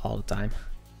all the time.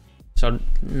 So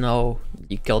no,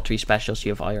 you kill 3 specials,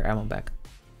 you have all your ammo back.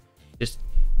 Just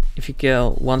if you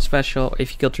kill 1 special,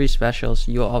 if you kill 3 specials,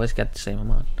 you'll always get the same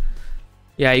amount.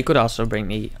 Yeah, you could also bring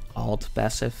the alt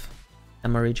passive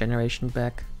ammo regeneration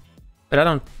back, but I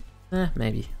don't.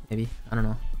 Maybe I don't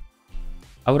know.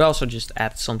 I would also just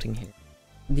add something here.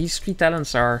 These 3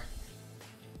 talents are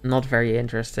not very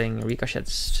interesting. Ricochet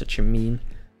is such a meme.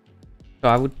 So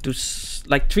I would do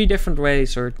like 3 different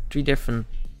ways, or 3 different,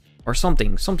 or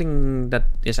something that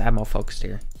is ammo focused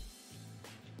here.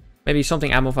 Maybe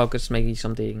something ammo focused, maybe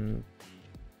something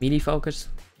melee focused,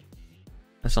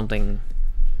 and something,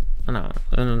 I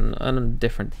don't know, a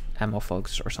different ammo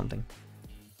focus or something.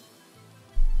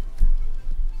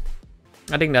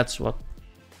 I think that's what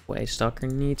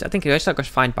Waystalker needs. I think Waystalker's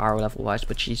fine power level wise,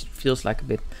 but she feels like a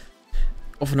bit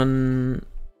of an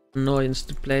annoyance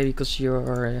to play because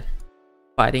you're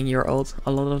fighting your ult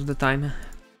a lot of the time,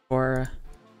 or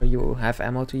you have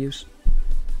ammo to use.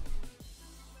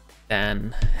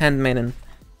 Then Handmaiden.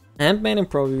 Handmaiden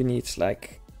probably needs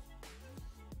like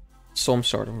some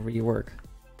sort of rework,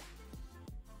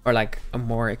 or like a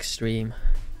more extreme,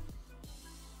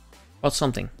 well,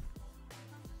 something.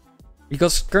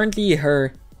 Because currently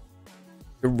the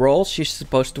roles she's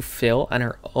supposed to fill and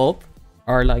her ult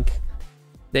are like,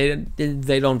 they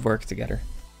don't work together,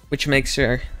 which makes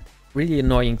her really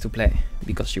annoying to play,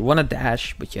 because you want to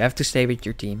dash but you have to stay with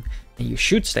your team, and you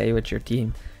should stay with your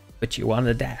team but you want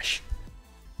to dash,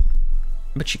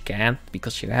 but you can't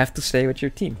because you have to stay with your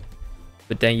team,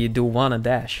 but then you do want to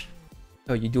dash,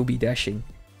 so you do be dashing,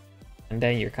 and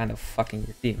then you're kind of fucking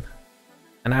your team,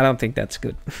 and I don't think that's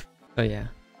good. So yeah,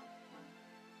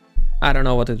 I don't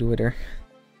know what to do with her.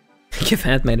 Give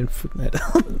Handmaiden foot medal.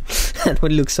 That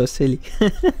would look so silly.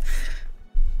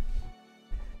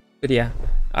 But yeah,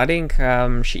 I think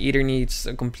she either needs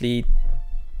a complete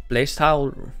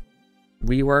playstyle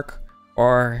rework,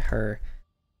 or her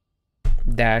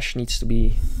dash needs to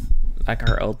be, like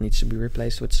her ult needs to be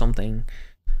replaced with something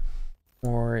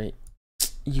more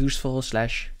useful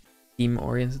 / team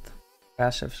oriented.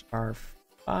 Passives are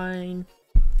fine.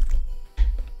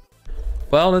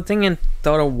 Well, the thing in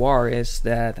Total War is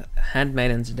that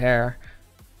Handmaidens there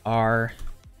are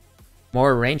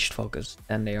more ranged focused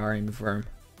than they are in Verm.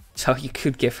 So you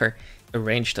could give her a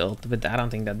ranged ult, but I don't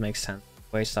think that makes sense.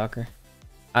 Waystalker,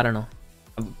 I don't know.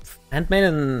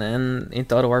 Handmaiden and in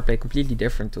Total War play completely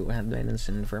different to Handmaidens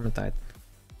in Vermintide.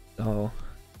 So,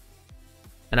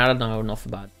 and I don't know enough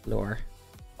about lore.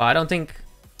 Well, I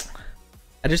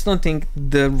just don't think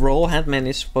the role Handmaiden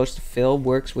is supposed to fill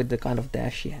works with the kind of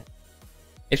dash she had.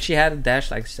 If she had a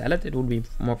dash like Zealot, it would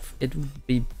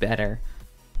be better.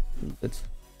 But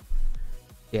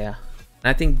yeah, and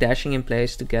I think dashing in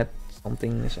place to get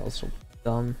something is also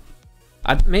done.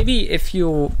 Maybe if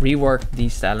you rework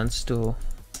these talents to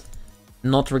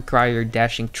not require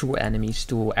dashing through enemies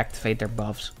to activate their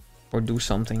buffs or do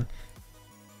something,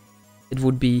 it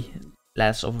would be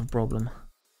less of a problem.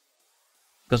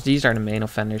 Because these are the main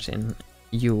offenders in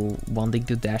you wanting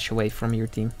to dash away from your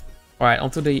team. Alright,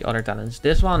 onto the other talents.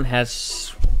 This one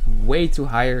has way too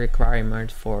high a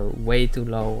requirement for way too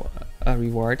low a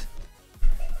reward.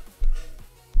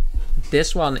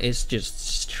 This one is just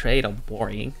straight up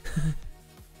boring.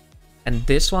 And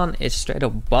this one is straight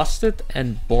up busted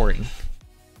and boring.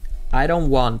 I don't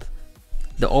want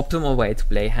the optimal way to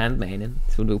play Handmaiden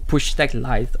to do push stack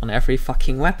light on every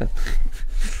fucking weapon.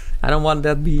 I don't want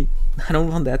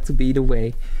that to be the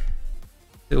way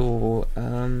to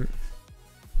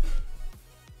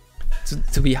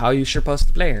be how you're supposed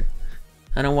to play her.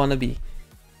 I don't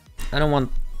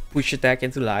want push attack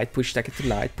into light, push attack into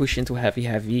light, push into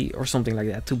heavy, or something like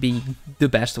that to be the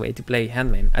best way to play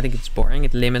Handmaiden. I think it's boring.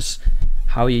 It limits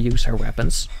how you use her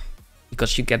weapons,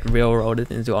 because you get railroaded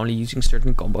into only using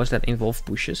certain combos that involve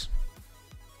pushes.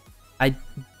 I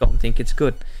don't think it's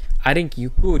good. I think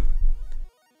you could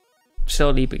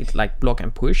still leave it like block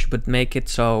and push, but make it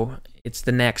so it's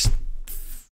the next,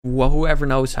 whoever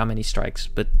knows how many strikes,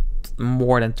 but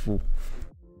more than 2.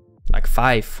 Like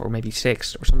 5 or maybe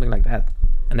 6 or something like that.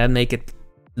 And then make it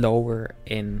lower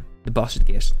in the busted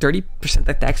gears. 30%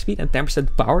 attack speed and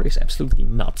 10% power is absolutely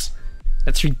nuts.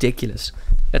 That's ridiculous.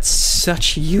 That's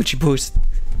such a huge boost.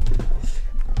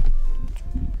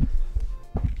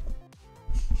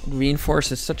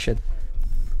 Reinforces such a...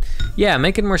 Yeah,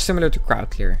 make it more similar to crowd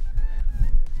clear.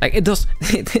 Like it does...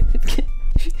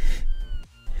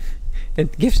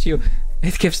 it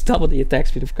gives double the attack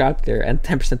speed of crowd clear and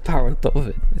 10% power on top of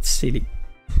it. It's silly.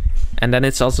 And then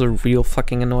it's also real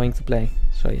fucking annoying to play.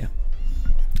 So yeah,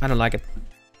 I don't like it.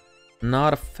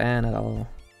 Not a fan at all.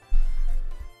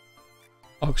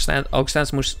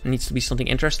 Outcast needs to be something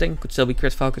interesting. Could still be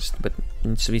crit focused, but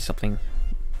needs to be something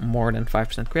more than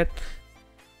 5% crit.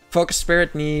 Focus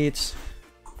Spirit needs...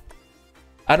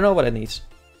 I don't know what it needs.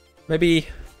 Maybe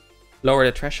lower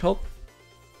the threshold.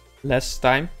 Less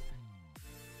time.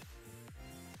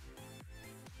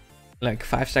 Like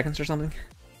 5 seconds or something.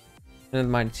 And then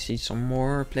might see some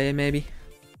more play maybe.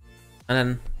 And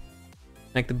then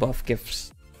make the buff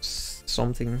gives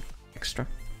something extra.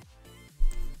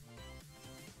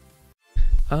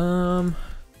 I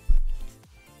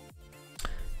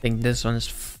think this one is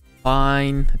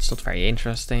fine. It's not very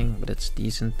interesting, but it's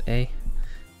decent, eh?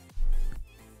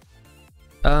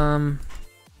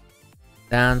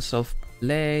 Dance of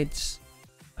Blades.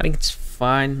 I think it's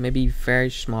fine. Maybe very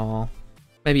small.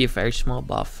 Maybe a very small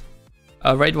buff.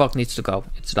 Raid Walk needs to go.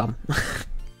 It's dumb.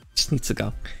 Just needs to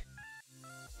go.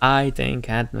 I think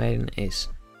Handmaiden is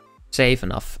safe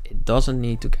enough. It doesn't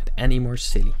need to get any more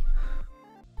silly.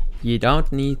 You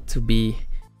don't need to be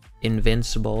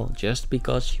invincible just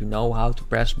because you know how to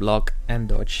press block and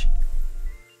dodge.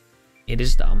 It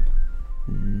is dumb.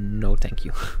 No thank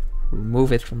you.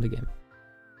 Remove it from the game.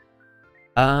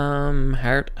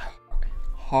 Heart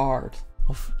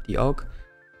of the Oak.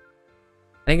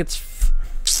 I think it's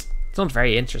not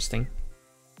very interesting.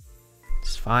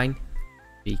 It's fine.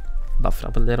 Be buffed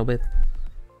up a little bit.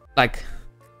 Like,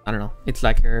 I don't know. It's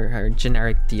like her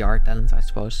generic DR talent, I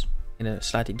suppose, in a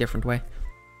slightly different way.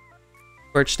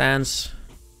 Purge stance.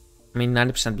 I mean,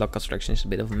 90% block construction is a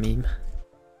bit of a meme.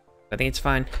 I think it's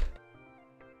fine.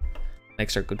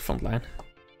 Makes her good front line.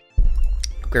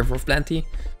 Quiver of Plenty.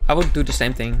 I would do the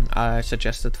same thing I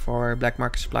suggested for Black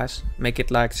Market Supplies. Make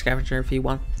it like Scavenger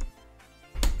V1.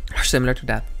 Or similar to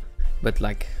that. But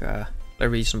like a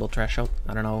reasonable threshold.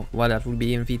 I don't know what that would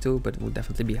be in V2, but it would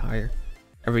definitely be higher.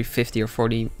 Every 50 or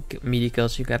 40 melee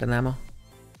kills you get an ammo.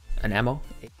 An ammo?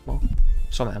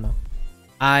 Some ammo.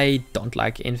 I don't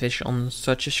like Invis on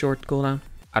such a short cooldown.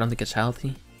 I don't think it's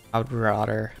healthy. I would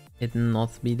rather it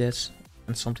not be this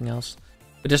and something else.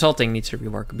 But this whole thing needs to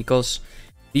rework because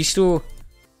these two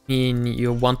mean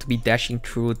you want to be dashing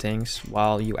through things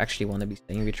while you actually want to be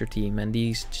staying with your team, and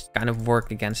these just kind of work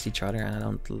against each other and I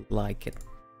don't like it.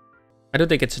 I don't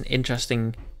think it's an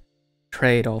interesting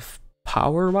trade-off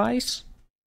power-wise,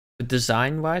 but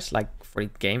design-wise, like for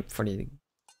the game, for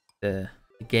the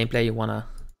gameplay you wanna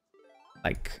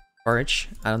like encourage,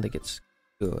 I don't think it's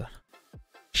good.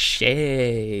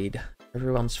 Shade,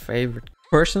 everyone's favorite.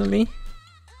 Personally,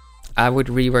 I would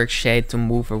rework Shade to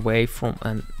move away from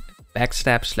an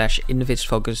backstab / invis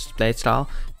focused playstyle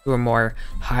to a more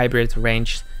hybrid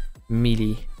ranged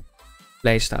melee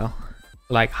playstyle,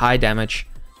 like high damage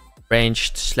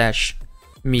ranged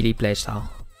 / melee playstyle.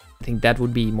 I think that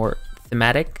would be more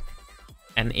thematic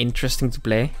and interesting to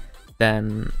play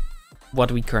than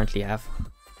what we currently have.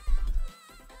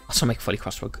 Also make fully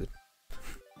crossbow good.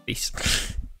 These.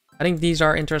 I think these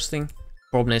are interesting.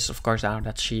 Problem is, of course, now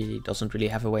that she doesn't really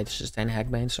have a way to sustain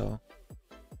Handmaiden, so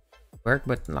work,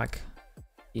 but like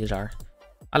these are.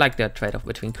 I like the trade-off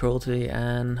between cruelty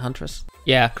and huntress.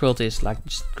 Yeah, cruelty is like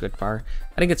just good power.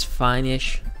 I think it's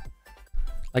fine-ish.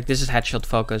 Like this is headshot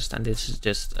focused, and this is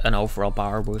just an overall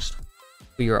power boost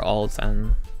to your ult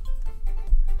and,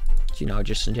 you know,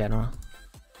 just in general.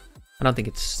 I don't think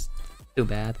it's too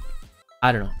bad.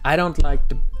 I don't know. I don't like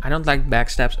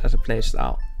backstabs as a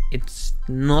playstyle. It's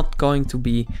not going to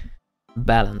be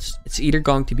balanced. It's either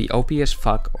going to be OP as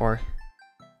fuck or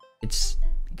it's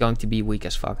going to be weak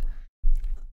as fuck.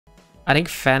 I think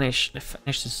Vanish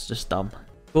is just dumb.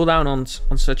 Cooldown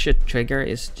on such a trigger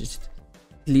is just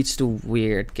leads to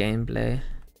weird gameplay.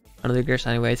 I don't think there's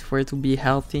any way for it to be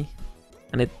healthy.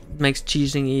 And it makes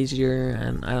cheesing easier,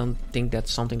 and I don't think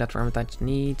that's something that Vermintide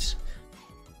needs.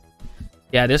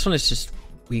 Yeah, this one is just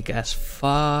weak as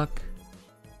fuck.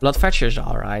 Bloodfetcher is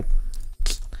alright.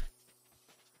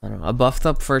 I don't know, a buffed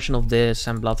up version of this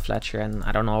and Bloodfetcher, and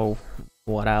I don't know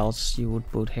what else you would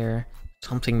put here.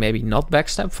 Something maybe not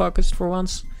backstab focused for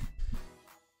once.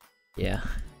 Yeah.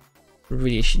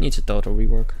 Really, she needs a total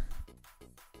rework.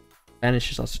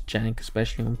 Vanish is also jank,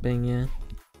 especially on ping, yeah.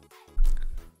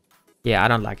 Yeah, I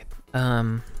don't like it.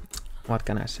 What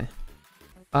can I say?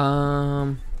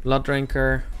 Blood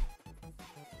Drinker.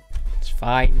 It's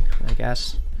fine, I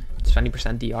guess. It's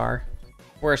 20% DR.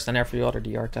 Worse than every other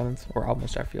DR talent, or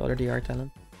almost every other DR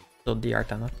talent. Still DR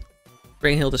talent.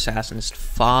 Brainhild Assassin is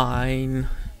fine.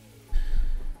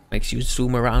 Makes you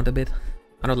zoom around a bit.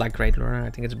 I don't like Great Runner, I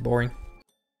think it's boring.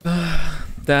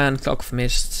 Then Cloak of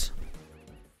Mists.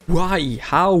 Why?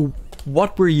 How?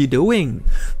 What were you doing?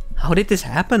 How did this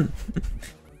happen?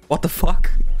 What the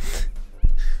fuck?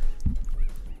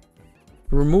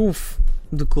 Remove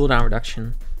the cooldown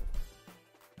reduction.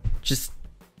 Just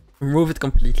remove it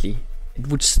completely. It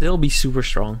would still be super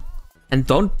strong. And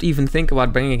don't even think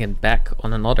about bringing it back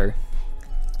on another.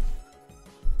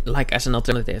 Like as an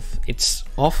alternative. It's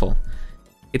awful.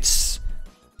 It's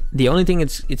the only thing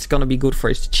it's gonna be good for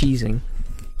is cheesing.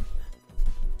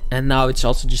 And now it's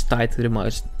also just tied to the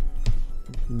most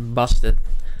busted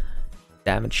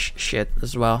damage shit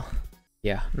as well.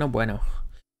 Yeah, no bueno.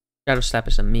 Shadow Step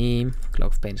is a meme.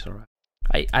 Cloak of Pain is alright.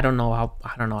 I don't know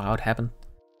how it happened.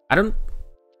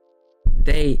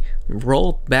 They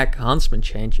rolled back Huntsman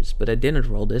changes, but they didn't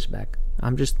roll this back.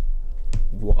 I'm just,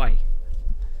 why?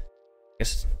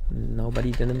 Guess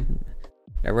nobody didn't.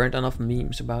 There weren't enough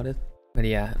memes about it. But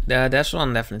yeah, this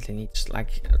one definitely needs,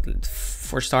 like,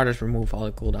 for starters, remove all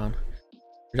the cooldown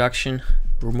reduction,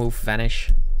 remove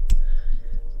Vanish,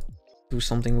 do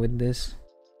something with this.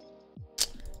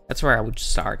 That's where I would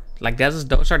start. Like, those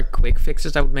are the quick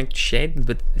fixes I would make to Shade.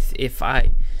 But if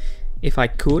I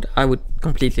could, I would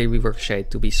completely rework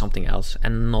Shade to be something else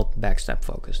and not backstab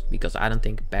focused, because I don't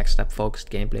think backstab focused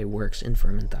gameplay works in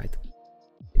Vermintide.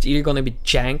 It's either gonna be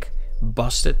jank,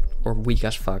 busted, or weak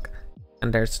as fuck.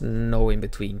 And there's no in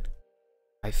between,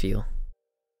 I feel.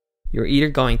 You're either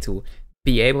going to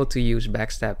be able to use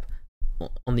backstab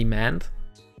on demand,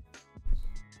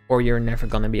 or you're never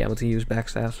gonna be able to use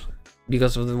backstab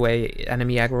because of the way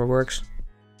enemy aggro works.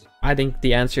 I think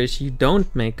the answer is you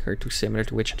don't make her too similar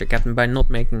to Witch Hunter Captain by not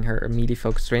making her a melee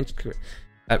focused range,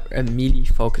 a melee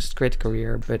focused crit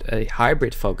career, but a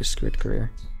hybrid focused crit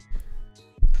career.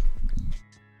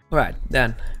 Alright,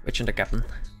 then Witch Hunter Captain.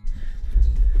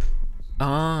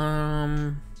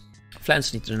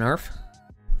 Flans needs a nerf.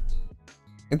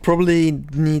 It probably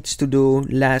needs to do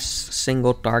less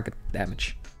single target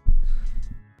damage.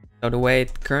 So the way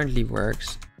it currently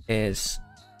works is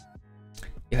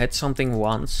you hit something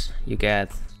once, you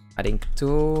get, I think,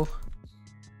 2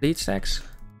 bleed stacks.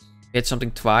 You hit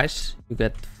something twice, you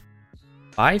get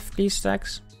 5 bleed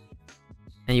stacks.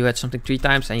 And you hit something 3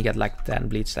 times and you get like 10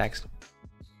 bleed stacks.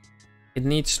 It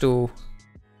needs to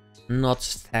not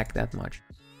stack that much.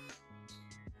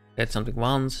 Hit something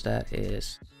once, that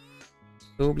is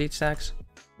 2 bleed stacks.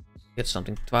 Hit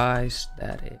something twice,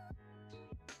 that is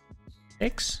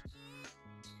 6.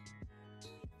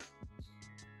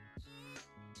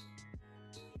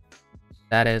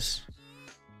 That is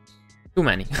too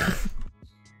many.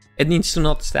 It needs to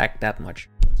not stack that much.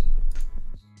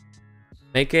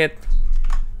 Make it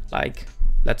like,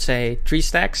 let's say 3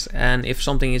 stacks, and if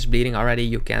something is bleeding already,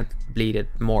 you can't bleed it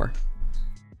more.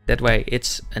 That way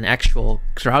it's an actual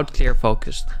crowd clear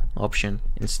focused option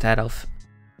instead of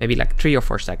maybe like 3 or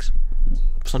 4 stacks.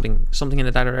 Something in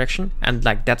that direction, and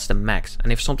like that's the max.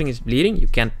 And if something is bleeding, you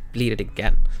can't bleed it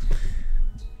again.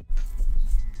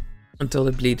 until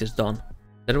the bleed is done.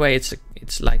 That way it's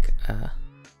like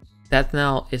that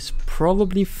now is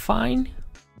probably fine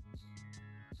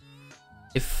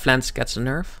if Flans gets a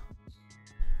nerf,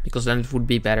 because then it would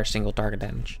be better single target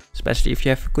damage, especially if you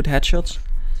have good headshots.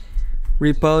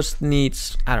 Repost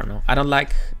needs, I don't know, I don't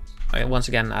like, once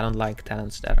again, I don't like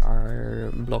talents that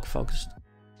are block focused,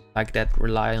 like that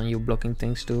rely on you blocking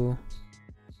things to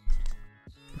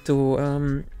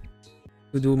do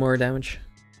more damage.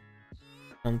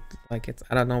 I don't like it.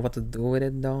 I don't know what to do with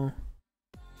it though.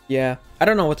 Yeah, I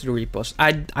don't know what to do repost.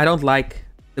 I don't like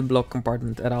the block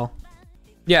compartment at all.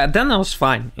 Yeah, that was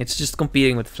fine. It's just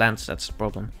competing with Flans, that's the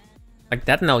problem. Like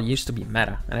that now used to be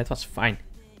meta and it was fine.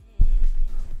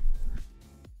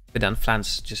 But then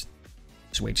Flans just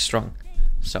is way too strong.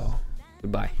 So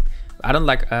goodbye. I don't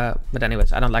like but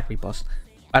anyways, I don't like repost.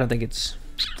 I don't think it's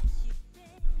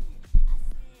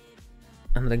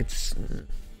I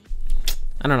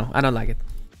don't know, I don't like it.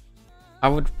 I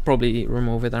would probably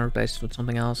remove it and replace it with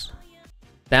something else.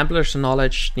 Templar's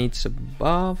knowledge needs a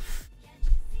buff.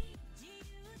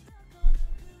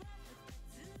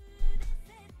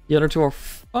 The other two are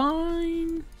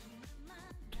fine.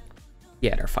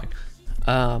 Yeah, they're fine.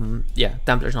 Yeah,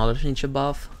 Templar's knowledge needs a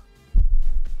buff.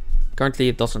 Currently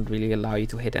it doesn't really allow you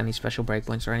to hit any special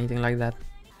breakpoints or anything like that.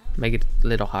 Make it a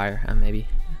little higher and maybe.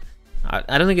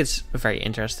 I don't think it's a very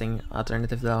interesting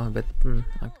alternative though, but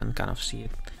I can kind of see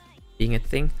it being a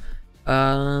thing.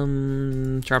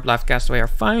 Sharp Life Castaway are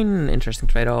fine. Interesting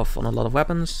trade-off on a lot of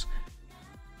weapons.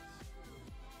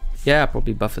 Yeah,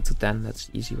 probably buff it to 10. That's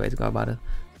the easy way to go about it.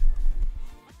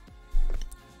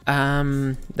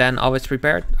 Then always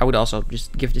prepared. I would also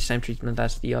just give the same treatment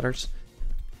as the others.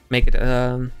 Make it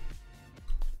a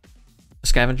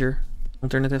scavenger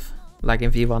alternative, like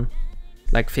in V1.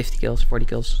 Like 50 kills, 40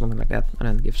 kills, something like that, and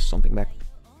then give something back.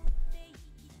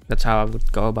 That's how I would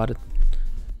go about it.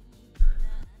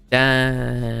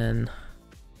 Then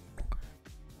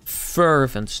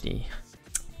fervency.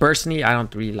 Personally, I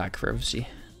don't really like fervency.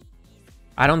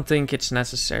 I don't think it's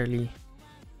necessarily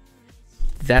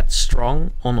that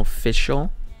strong on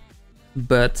official,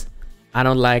 but I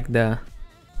don't like the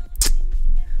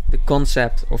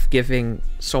concept of giving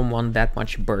someone that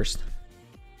much burst.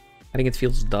 I think it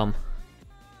feels dumb.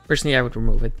 Personally, I would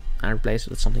remove it and replace it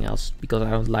with something else because I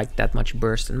don't like that much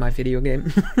burst in my video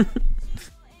game.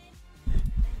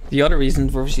 The other reason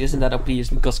fervency isn't that OP is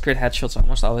because crit headshots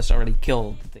almost always already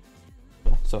kill the thing.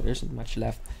 So there isn't much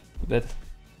left. But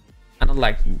I don't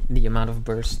like the amount of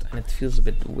burst and it feels a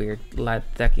bit weird like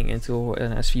attacking into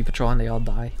an SV patrol and they all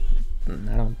die.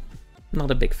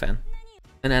 Not a big fan.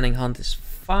 An ending hunt is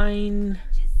fine.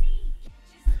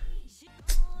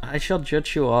 I shall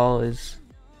judge you all is...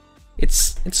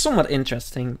 It's somewhat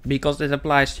interesting because it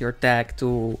applies your tag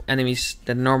to enemies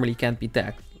that normally can't be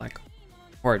tagged, like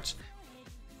hordes.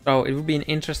 So it would be an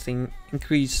interesting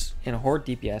increase in horde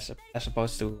DPS as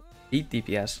opposed to elite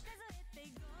DPS.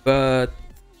 But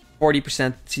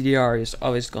 40% CDR is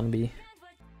always gonna be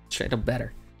straight up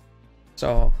better.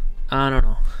 So I don't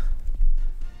know.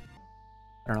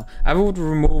 I would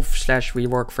remove /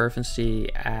 rework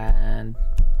fervency and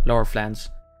lower Flans.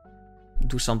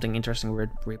 Do something interesting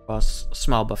with repost,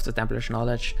 small buff to Templar's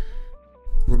knowledge.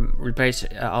 Replace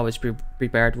always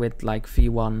prepared with like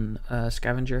V1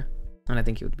 scavenger, and I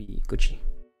think it would be Gucci.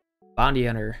 Bounty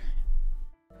Hunter.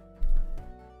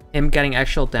 Him getting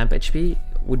actual temp HP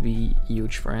would be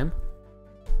huge for him.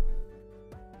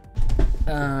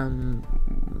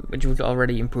 Which would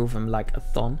already improve him like a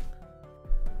ton.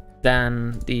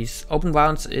 Then these open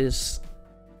bounds it's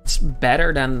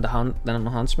better than the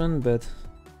Huntsman, but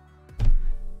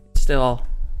still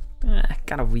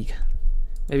kind of weak.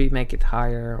 Maybe make it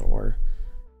higher or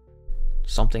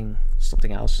something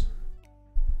else,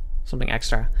 something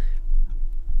extra.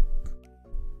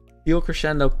 Heal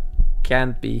Crescendo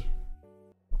can't be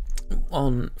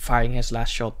on firing his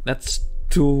last shot. That's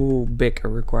too big a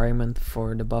requirement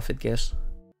for the buff it gives.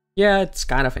 Yeah, it's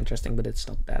kind of interesting, but it's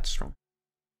not that strong.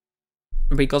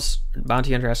 Because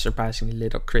Bounty Hunter has surprisingly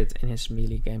little crit in his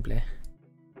melee gameplay.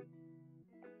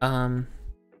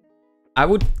 I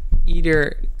would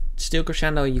either Steel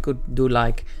Crescendo, you could do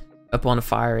like upon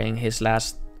firing his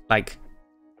last like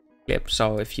clip.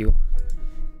 So if you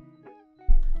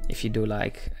do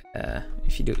like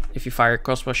if you fire a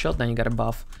crossbow shot, then you get a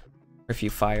buff. Or if you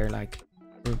fire like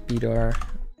repeat or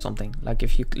something, like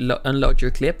if you unload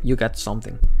your clip, you get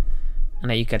something, and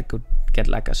then you could get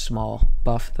like a small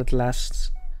buff that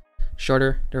lasts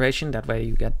shorter duration. That way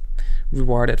you get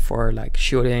rewarded for like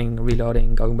shooting,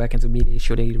 reloading, going back into melee,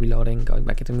 shooting, reloading, going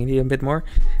back into melee a bit more.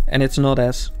 And it's not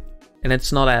as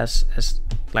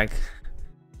like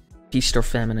feast or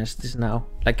feminist is now.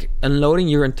 Like, unloading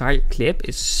your entire clip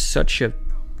is such a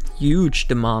huge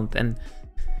demand, and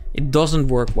it doesn't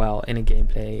work well in a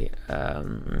gameplay,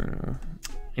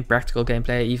 in practical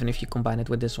gameplay, even if you combine it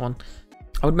with this one.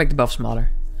 I would make the buff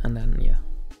smaller, and then, yeah.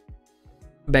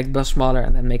 Make the buff smaller,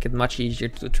 and then make it much easier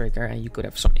to trigger, and you could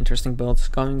have some interesting builds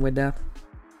coming with that.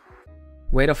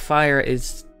 Weight of Fire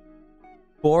is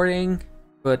boring,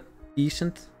 but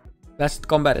decent. Best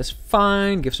combat is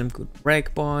fine, gives him good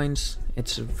breakpoints.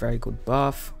 It's a very good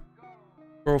buff.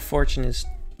 Roll Fortune is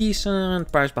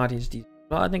decent, Prize Bounty is decent.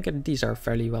 Well, I think these are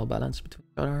fairly well balanced between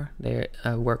each other. They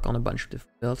work on a bunch of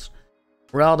different builds.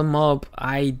 Morale the Mob,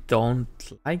 I don't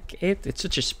like it. It's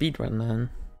such a speedrun, man.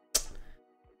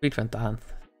 Speedrun talent.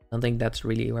 I don't think that's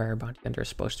really where Bounty Hunter is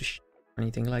supposed to shoot or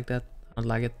anything like that. I don't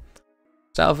like it.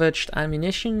 Salvaged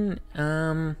Ammunition,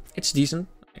 it's decent,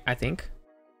 I think.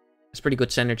 It's pretty good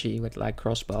synergy with like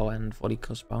crossbow and volley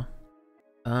crossbow.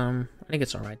 I think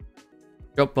it's alright.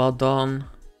 Job well done.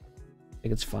 I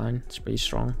think it's fine. It's pretty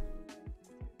strong.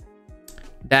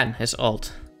 Then his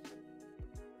ult.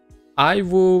 I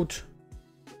would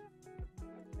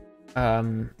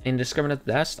indiscriminate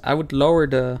blast. I would lower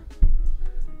the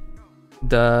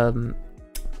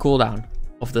cooldown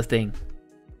of the thing.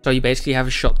 So you basically have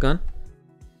a shotgun.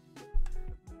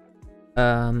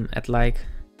 At like,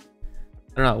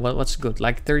 I don't know, what's good?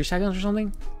 Like 30 seconds or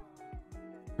something?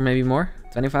 Or maybe more?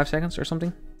 25 seconds or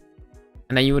something?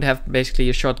 And then you would have basically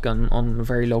a shotgun on a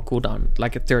very low cooldown,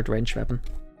 like a third range weapon.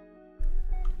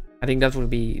 I think that would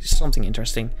be something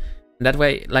interesting. And that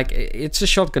way, like, it's a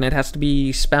shotgun, it has to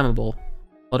be spammable.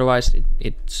 Otherwise,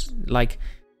 it's like,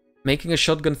 making a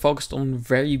shotgun focused on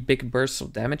very big bursts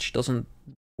of damage doesn't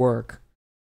work.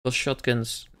 Those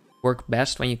shotguns work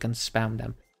best when you can spam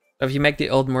them. So if you make the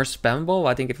ult more spammable,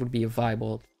 I think it would be a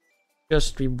viable.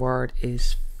 Just reward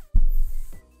is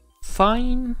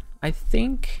fine, I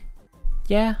think.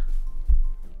 Yeah.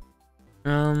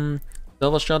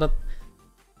 Double shot up.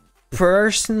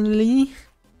 Personally,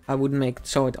 I would make it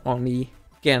so it only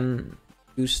can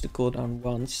use the cooldown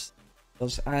once,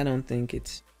 because I don't think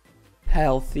it's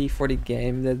healthy for the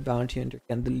game that Bounty Hunter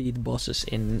can delete bosses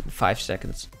in 5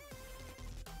 seconds.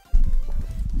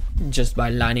 Just by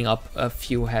lining up a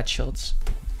few headshots.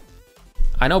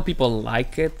 I know people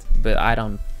like it, but I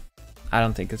don't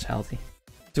think it's healthy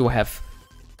to have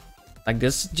like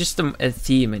this. Just a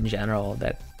theme in general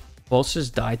that bosses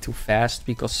die too fast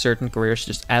because certain careers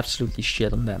just absolutely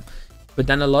shit on them. But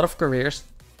then a lot of careers,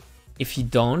 if you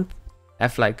don't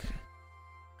have like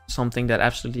something that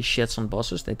absolutely shits on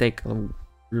bosses, they take a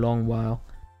long while.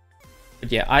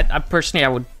 But yeah, I personally, I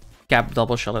would cap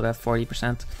double shot at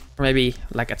 40%, or maybe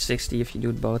like at 60 if you do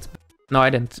it both. No, I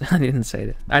didn't. I didn't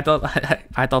say that.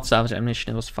 I thought salvage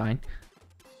ammunition was fine.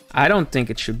 I don't think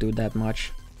it should do that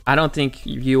much. I don't think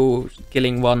you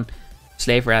killing one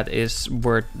slave rat is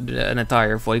worth an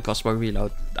entire volley crossbow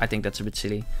reload. I think that's a bit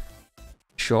silly.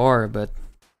 Sure, but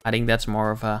I think that's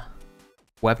more of a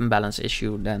weapon balance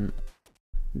issue than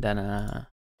that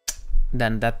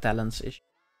talents issue.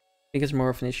 I think it's more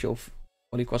of an issue of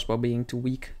volley crossbow being too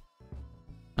weak.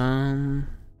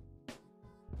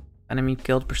 Enemy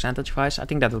killed percentage wise, I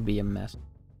think that would be a mess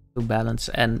to balance,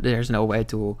 and there's no way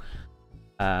to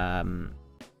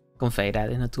convey that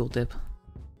in a tooltip.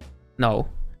 No,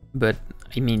 but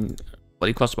I mean,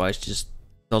 volley crossbow just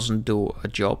doesn't do a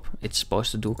job it's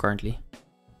supposed to do currently.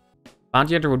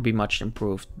 Bounty Hunter would be much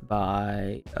improved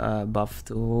by buff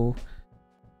to.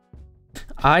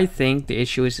 I think the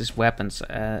issue is his weapons,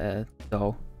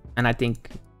 though, and I think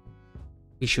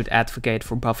we should advocate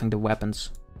for buffing the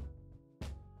weapons.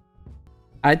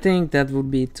 I think that would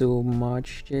be too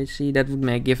much, JC. That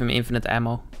would give him infinite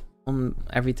ammo on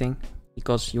everything,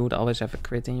 because you would always have a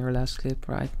crit in your last clip,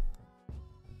 right?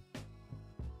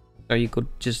 So you could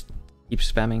just keep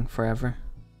spamming forever.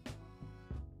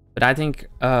 But I think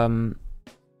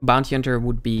Bounty Hunter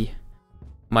would be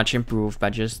much improved by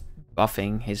just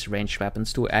buffing his ranged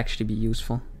weapons to actually be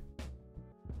useful.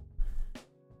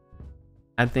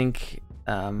 I think,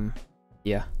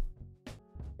 yeah.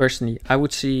 Personally, I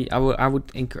would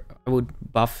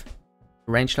buff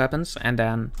ranged weapons and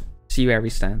then see where we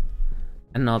stand,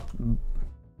 and not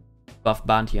buff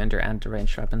Bounty Hunter and the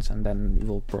ranged weapons, and then we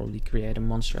will probably create a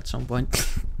monster at some point.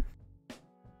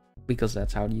 Because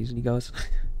that's how it usually goes.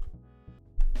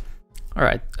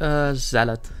 Alright,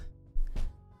 Zealot.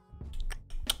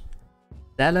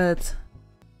 Zealot,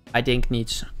 I think,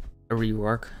 needs a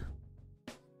rework.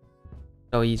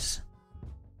 So he's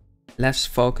less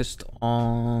focused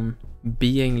on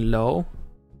being low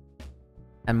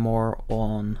and more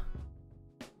on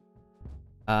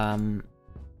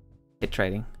hit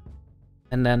trading.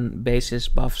 and then base his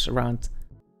buffs around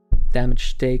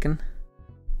damage taken.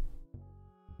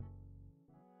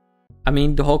 I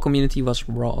mean, the whole community was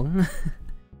wrong.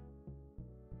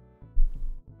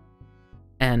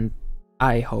 And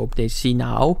I hope they see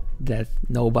now that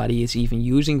nobody is even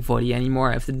using volley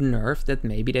anymore after the nerf, that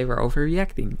maybe they were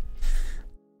overreacting.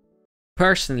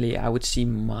 Personally, I would see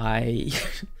my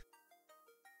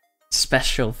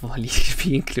special volley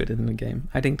be included in the game.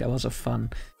 I think that was a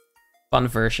fun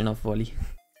version of volley.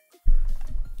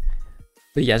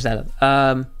 But yes, that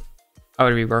I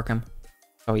would rework him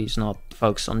so he's not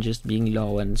focused on just being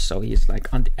low, and so he's like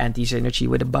anti-synergy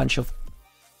with a bunch of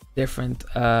different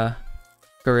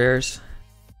careers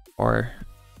or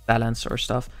talents or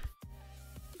stuff,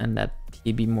 and that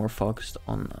he'd be more focused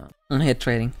on hit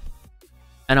trading,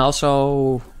 and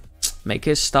also make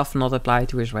his stuff not apply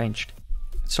to his ranged.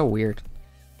 It's so weird.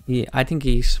 I think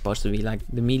he's supposed to be like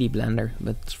the melee blender,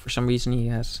 but for some reason he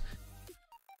has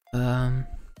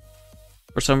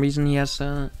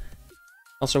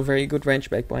also very good range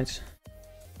breakpoints.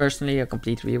 Personally, a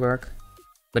complete rework.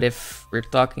 But if we're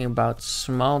talking about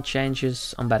small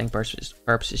changes on betting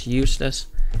purposes useless,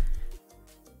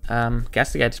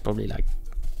 Castigate is probably like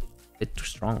a bit too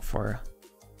strong for,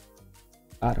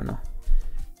 I don't know.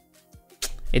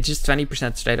 It's just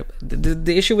 20% straight up.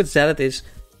 The issue with Zealot is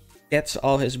gets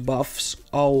all his buffs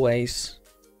always,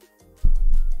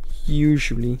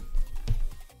 usually.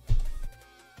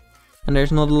 And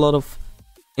there's not a lot of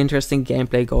interesting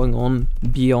gameplay going on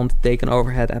beyond taking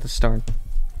overhead at the start.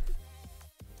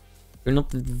 You're not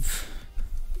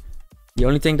the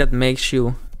only thing that makes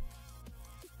you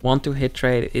want to hit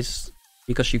trade is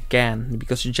because you can,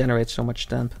 because you generate so much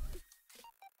temp.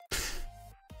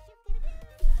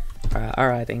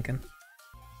 Alright, Incan.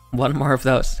 One more of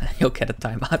those and you'll get a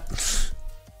timeout.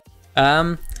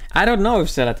 I don't know if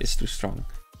Zealot is too strong.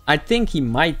 I think he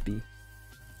might be.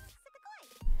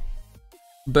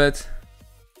 But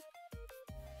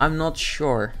I'm not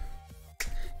sure.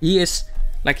 He is,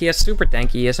 like, he has super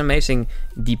tanky, he has amazing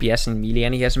DPS in melee,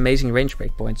 and he has amazing range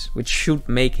breakpoints, which should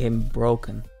make him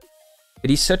broken. But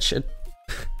he's such a...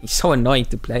 he's so annoying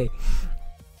to play.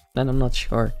 And I'm not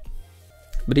sure.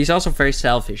 But he's also very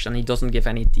selfish, and he doesn't give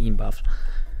any team buffs.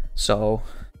 So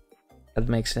that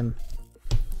makes him...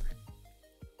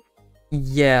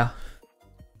 yeah.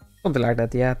 Something like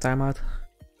that, yeah, timeout.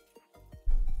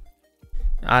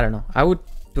 I don't know. I would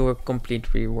do a complete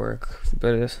rework,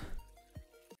 but...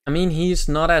 I mean, he's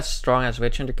not as strong as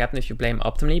Witch Hunter Captain if you play him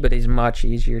optimally, but he's much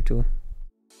easier to...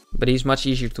 but he's much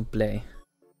easier to play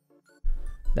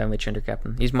than Witch Hunter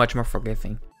Captain. He's much more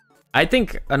forgiving. I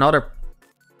think another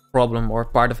problem or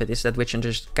part of it is that Witch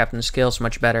Hunter Captain scales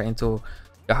much better into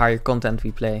the higher content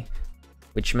we play,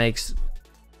 which makes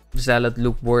Zealot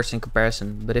look worse in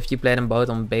comparison. But if you play them both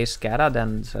on base Kata,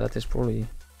 then Zealot is probably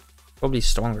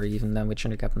stronger even than Witch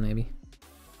Hunter Captain, maybe.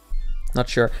 Not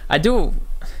sure. I do...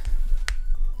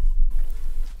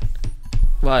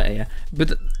 well, yeah.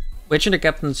 But Witch Hunter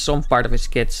Captain, some part of his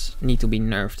kits need to be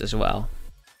nerfed as well.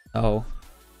 So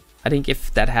I think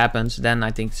if that happens, then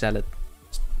I think Zealot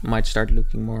might start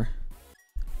looking more...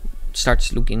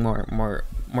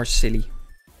 more silly.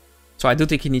 So I do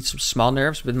think he needs some small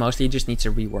nerfs, but mostly he just needs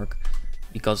a rework,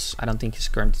 because I don't think his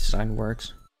current design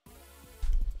works.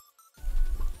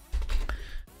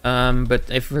 But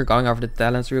if we're going over the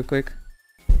talents real quick,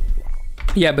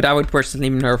 yeah, but I would personally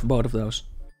nerf both of those.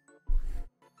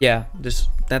 Yeah,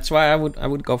 that's why I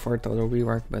would go for a total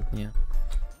rework, but yeah.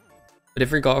 But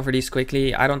if we go over these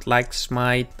quickly, I don't like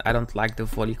Smite, I don't like the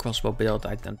volley crossbow build,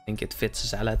 I don't think it fits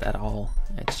Zealot at all.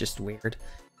 It's just weird.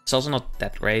 It's also not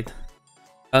that great.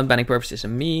 Unbanning Purpose is a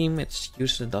meme, it's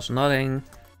useless, does nothing.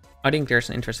 I think there's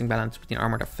an interesting balance between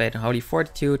Armored of Fate and Holy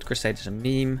Fortitude. Crusade is a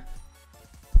meme,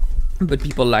 but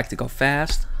people like to go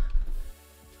fast.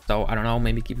 So I don't know,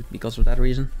 maybe keep it because of that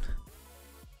reason.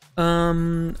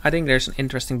 I think there's an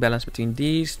interesting balance between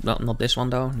these. Well, not this one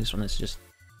though, this one is just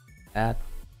bad.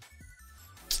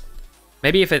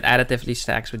 Maybe if it additively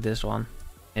stacks with this one,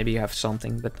 maybe you have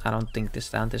something, but I don't think this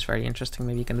talent is very interesting.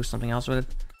 Maybe you can do something else with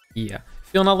it. Yeah,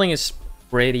 Feel Nothing is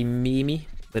pretty memey,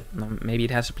 but maybe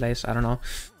it has a place, I don't know.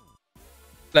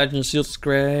 Legend Shield is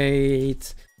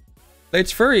great.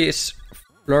 Blade's Flurry is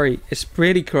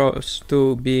pretty close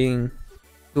to being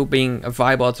a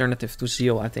viable alternative to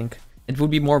Zeal, I think. It would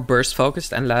be more burst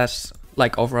focused and less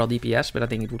like overall DPS, but I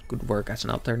think it could work as an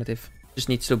alternative. Just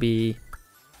needs to be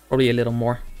probably a little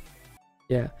more.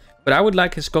 Yeah, but I would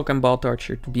like his Cock and Ball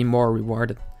Torture to be more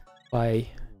rewarded by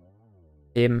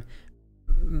him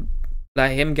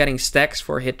getting stacks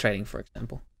for hit trading, for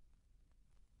example.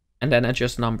 And then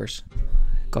adjust numbers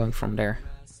going from there.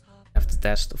 Have to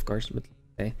test, of course, but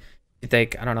okay. You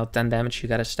take, I don't know, 10 damage, you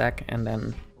get a stack, and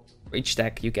then for each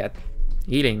stack you get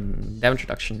healing, damage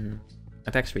reduction,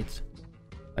 attack speed.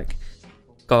 Like,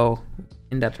 go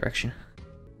in that direction.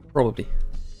 Probably.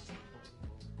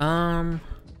 I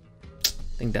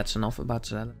think that's enough about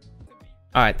Zealot.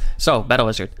 Alright, so Battle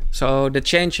Wizard. So the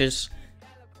changes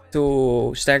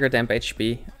to stagger temp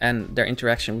HP and their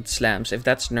interaction with slams, if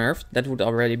that's nerfed, that would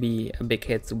already be a big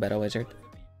hit to Battle Wizard.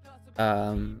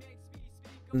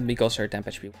 Because her temp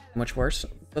HP was much worse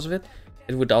because of it.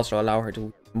 It would also allow her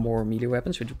to more melee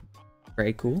weapons, which is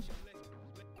very cool.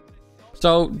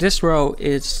 So this row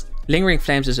is Lingering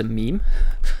Flames is a meme.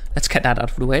 Let's get that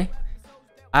out of the way.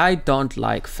 I don't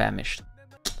like Famished.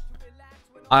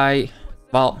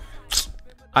 Well,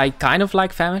 I kind of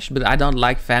like Famished, but I don't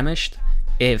like Famished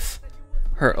if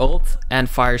her ult and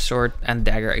Fire Sword and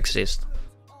Dagger exist.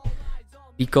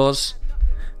 Because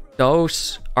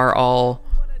those are all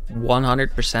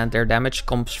 100%, their damage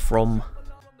comes from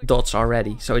dots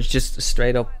already. So it's just a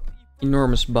straight up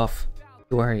enormous buff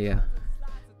to her, yeah.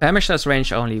 Famished as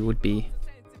range only would be...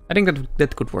 I think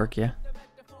that could work, yeah.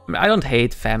 I mean, I don't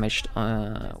hate Famished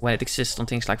when it exists on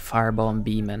things like Fireball and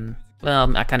Beam and...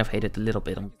 Well, I kind of hate it a little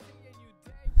bit on...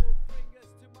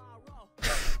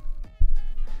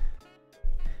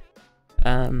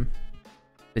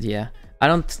 But yeah, I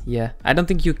don't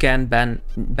think you can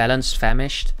balance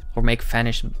Famished or make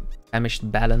Famished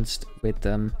balanced with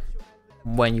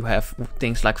when you have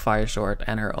things like Fire Sword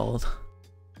and her ult.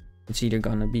 It's either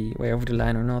gonna be way over the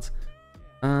line or not.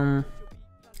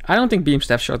 I don't think Beam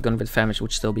Staff Shotgun with Famished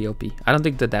would still be OP. I don't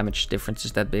think the damage difference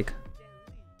is that big.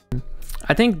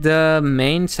 I think the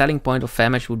main selling point of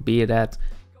Famished would be that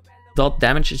dot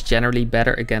damage is generally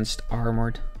better against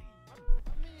armored.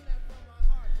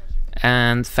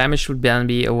 And Famished would then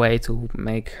be a way to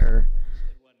make her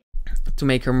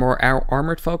more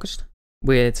armored focused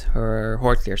with her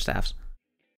Horde Clear staffs.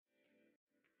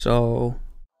 So,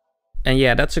 and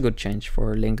yeah, that's a good change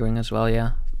for Lingering as well,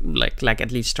 yeah. Like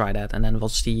at least try that, and then we'll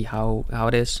see how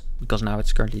it is, because now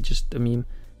it's currently just a meme.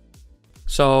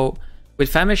 So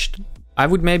with Famished, I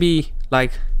would maybe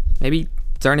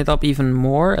turn it up even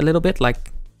more a little bit.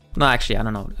 Like, no, actually, I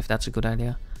don't know if that's a good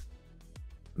idea,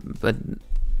 but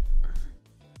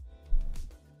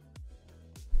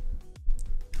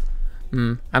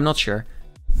I'm not sure.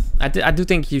 I do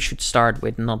think you should start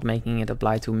with not making it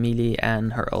apply to melee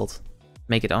and her ult.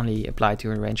 Make it only apply to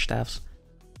her range staffs.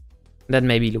 Then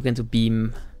maybe look into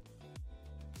Beam,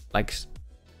 like,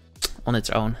 on its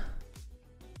own,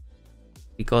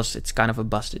 because it's kind of a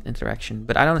busted interaction.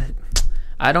 But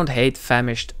I don't hate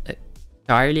Famished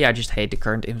entirely. I just hate the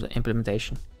current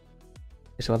implementation,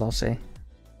 is what I'll say.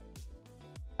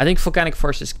 I think Volcanic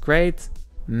Force is great.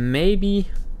 Maybe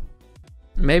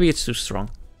it's too strong,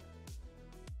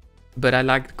 but I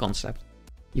like the concept.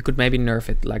 You could maybe nerf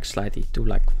it like slightly to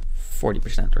like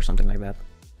 40% or something like that.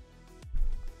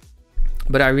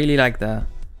 But I really like the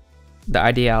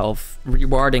idea of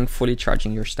rewarding fully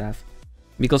charging your staff,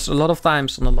 because a lot of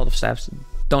times on a lot of staffs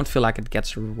don't feel like it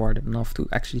gets rewarded enough to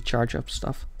actually charge up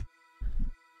stuff.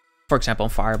 For example, on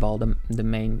Fireball,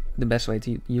 the best way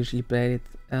to usually play it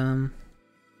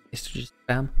is to just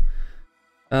spam.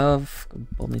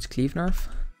 Ball needs cleave nerf.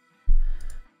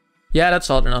 Yeah, that's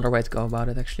another way to go about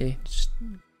it, actually. Just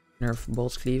nerf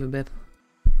Bolt's cleave a bit.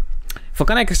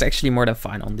 Volcanic is actually more than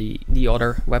fine on the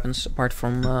other weapons apart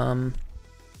from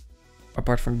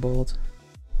Bolt.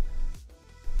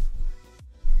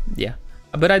 Yeah,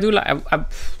 but I do like.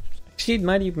 Actually, it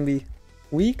might even be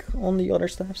weak on the other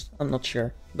staffs. I'm not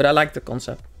sure, but I like the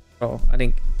concept, so I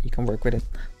think you can work with it.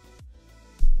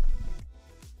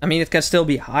 I mean, it can still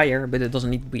be higher, but it doesn't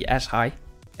need to be as high.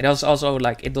 It also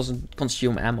like it doesn't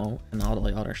consume ammo and all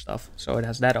the other stuff, so it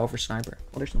has that over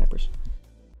other snipers.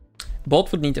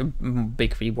 Bolt would need a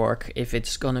big rework if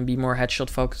it's gonna be more headshot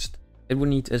focused. It would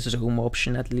need a zoom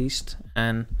option at least,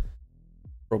 and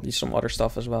probably some other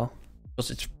stuff as well, because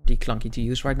it's pretty clunky to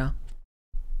use right now.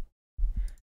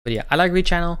 But yeah, I like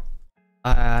rechannel.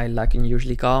 I like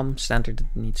Unusually Calm. Standard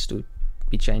needs to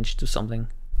be changed to something.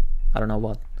 I don't know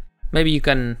what. Maybe you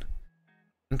can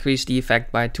increase the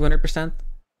effect by 200%.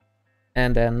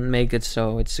 And then make it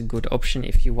so it's a good option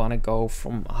if you want to go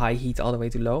from high heat all the way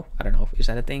to low. I don't know. Is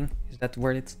that a thing? Is that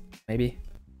worded? Maybe.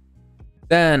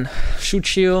 Then, shoot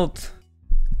shield.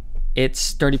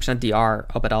 It's 30% DR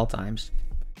up at all times.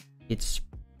 It's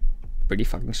pretty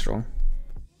fucking strong.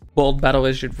 Bolt Battle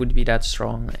Wizard would be that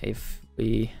strong if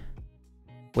we...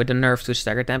 with a nerf to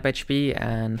stagger temp HP,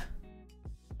 and...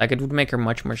 like, it would make her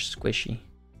much more squishy.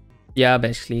 Yeah,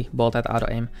 basically. Bolt at auto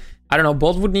aim. I don't know.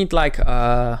 Bolt would need like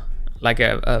a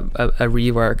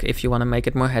rework if you want to make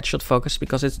it more headshot focused,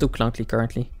 because it's too clunky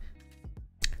currently.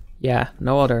 yeah,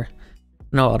 no other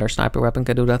sniper weapon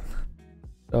can do that.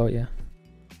 So yeah.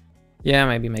 Yeah,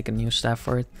 maybe make a new staff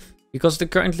for it. Because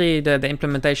currently the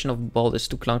implementation of Bolt is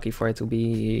too clunky for it to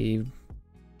be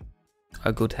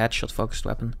a good headshot focused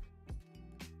weapon.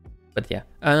 But yeah.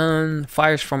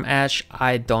 Fires from Ash,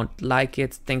 I don't like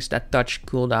it. Things that touch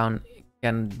cooldown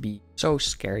can be so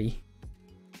scary.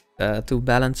 To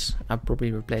balance, I'll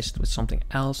probably replace it with something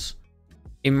else.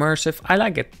 Immersive, I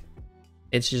like it.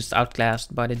 It's just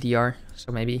outclassed by the DR,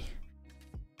 so maybe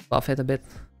buff it a bit.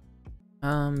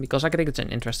 Because I think it's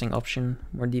an interesting option.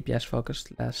 More DPS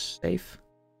focused, less safe.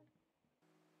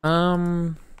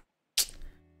 Then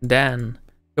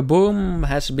Kaboom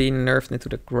has been nerfed into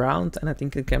the ground, and I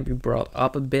think it can be brought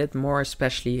up a bit more,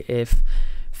 especially if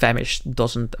Famish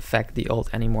doesn't affect the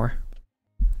ult anymore.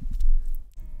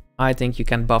 I think you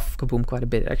can buff Kaboom quite a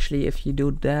bit actually if you do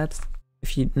that.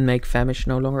 If you make Famish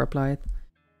no longer apply it.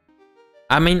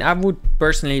 I mean, I would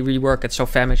personally rework it so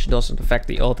Famish doesn't affect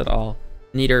the ult at all.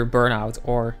 Neither Burnout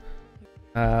or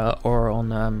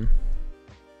on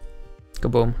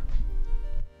Kaboom.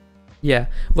 Yeah.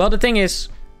 Well, the thing is,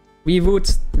 we would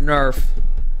nerf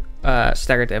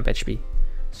Stagger Temp HP.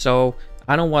 So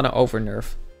I don't want to over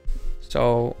nerf.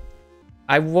 So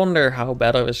I wonder how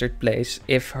Battle Wizard plays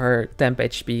if her temp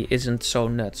HP isn't so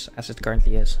nuts as it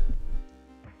currently is.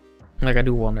 Like, I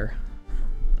do wonder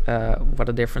what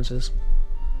the difference is.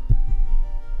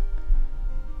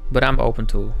 But I'm open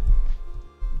to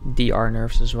DR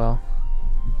nerfs as well.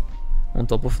 On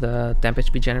top of the temp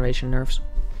HP generation nerfs.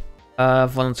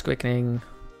 Violence Quickening.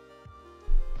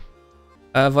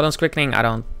 Violence Quickening, I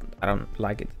don't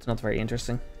like it. It's not very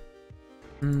interesting.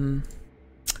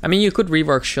 I mean, you could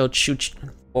rework shoot.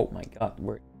 Oh my god,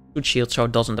 shoot shield so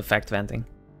it doesn't affect venting.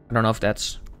 I don't know if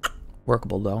that's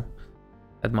workable though.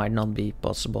 That might not be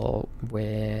possible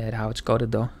with how it's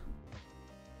coded though.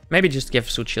 Maybe just give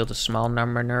shoot shield a small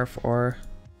number nerf, or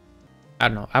I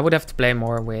don't know. I would have to play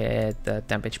more with the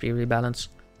temp HP rebalance.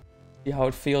 See how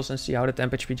it feels and see how the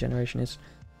temp HP generation is.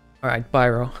 Alright,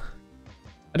 Pyro.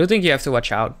 I do think you have to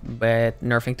watch out with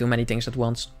nerfing too many things at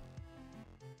once.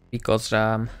 Because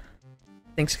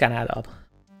things can add up.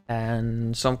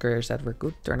 And some careers that were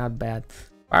good turn out bad.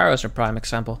 Pyro is a prime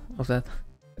example of that.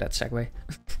 That segue.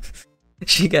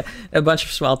 She got a bunch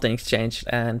of small things changed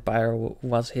and Pyro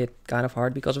was hit kind of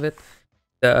hard because of it.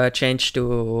 The change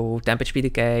to temp HP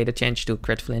decay, the change to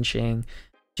crit flinching,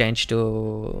 change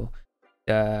to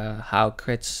how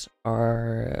crits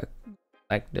are,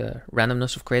 like the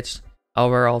randomness of crits. All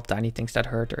were all tiny things that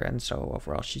hurt her, and so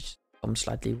overall she's become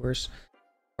slightly worse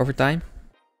over time.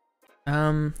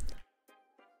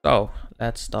 So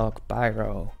let's talk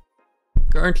Pyro.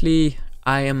 Currently,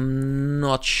 I am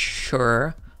not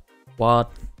sure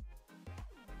what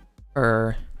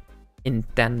her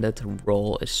intended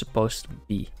role is supposed to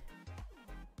be.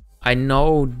 I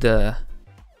know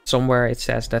somewhere it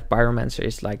says that Pyromancer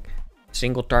is like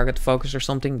single target focus or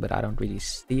something, but I don't really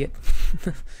see it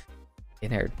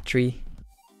in her tree,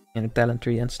 in her talent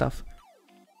tree and stuff.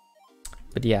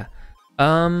 But yeah,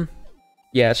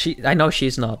 yeah, I know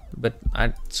she's not, but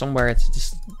somewhere it's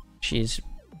just she's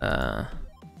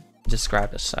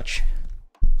described as such.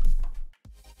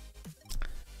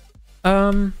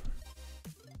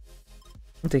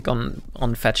 I think on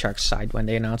Fatshark's side when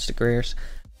they announced the careers.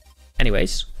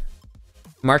 Anyways,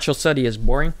 martial study is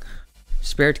boring.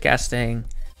 Spirit casting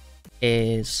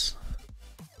is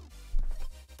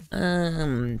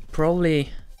probably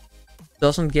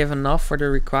doesn't give enough for the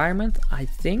requirement, I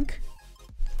think.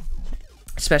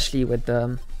 Especially with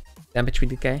the damage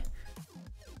decay.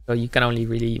 So you can only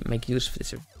really make use of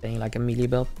this thing like a melee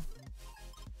build.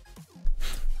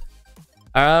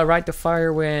 Ride the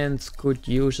Firewind could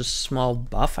use a small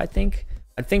buff, I think.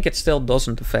 I think it still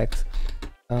doesn't affect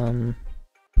what's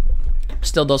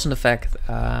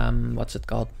it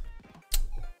called?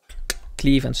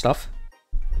 Cleave and stuff.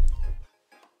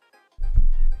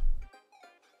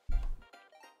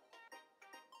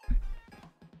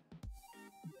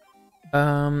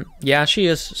 Yeah, she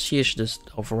is just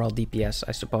overall DPS,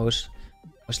 I suppose.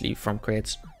 Mostly from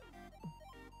crits.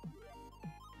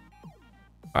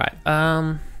 Alright,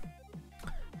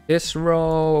 this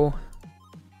row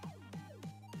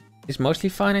is mostly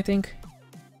fine, I think.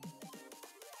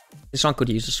 This one could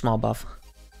use a small buff.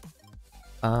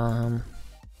 The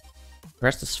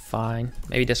rest is fine.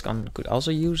 Maybe this one could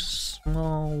also use a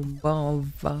small buff.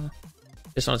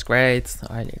 This one is great.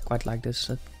 I quite like this.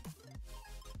 This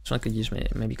one could use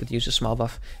maybe could use a small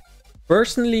buff.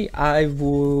 Personally, I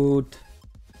would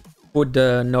put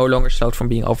the no longer slowed from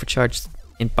being overcharged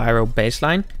in Pyro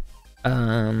baseline.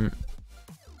 Oh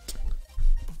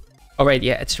right,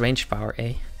 yeah, it's range power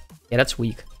A. Yeah, that's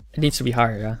weak. It needs to be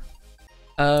higher, yeah.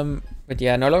 But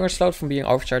yeah, no longer slowed from being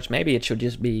overcharged. Maybe it should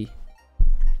just be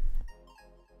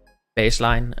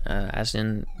baseline, as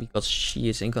in because she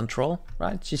is in control,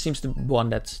 right? She seems the one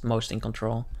that's most in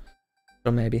control.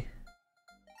 So maybe.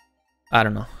 I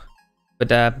don't know. But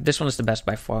this one is the best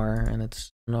by far, and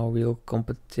it's no real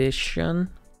competition.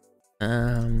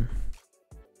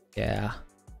 Yeah.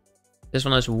 This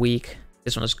one is weak.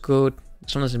 This one is good.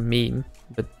 This one is a meme,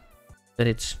 but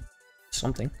it's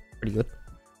something pretty good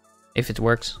if it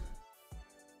works.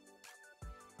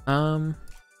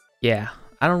 Yeah,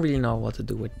 I don't really know what to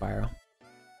do with Pyro.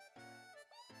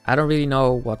 I don't really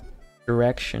know what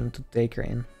direction to take her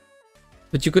in.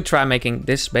 But you could try making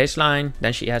this baseline.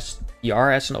 Then she has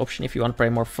DR as an option if you want to play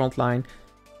more frontline.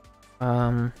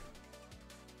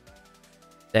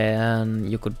 Then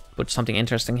you could put something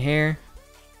interesting here.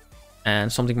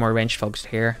 And something more range focused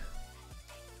here.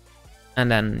 And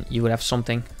then you would have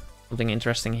something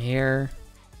interesting here.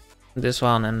 This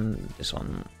one and this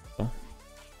one. So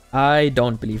I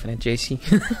don't believe in it, JC.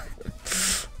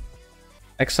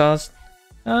 Exhaust.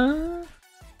 I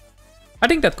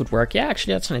think that could work. Yeah,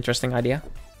 actually, that's an interesting idea.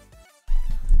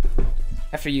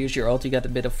 After you use your ult, you get a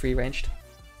bit of free ranged.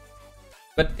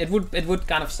 But it would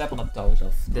kind of step on the toes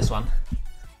of this one.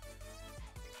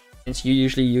 Since you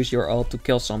usually use your ult to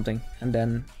kill something and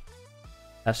then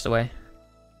pass away.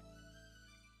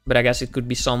 But I guess it could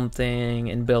be something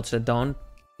in builds that don't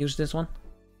use this one.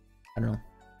 I don't know.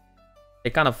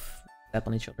 They kind of step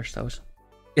on each other's toes.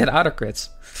 Get auto crits.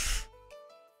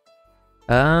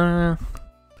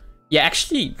 Yeah,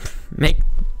 actually, make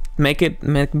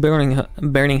burning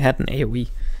head an AoE.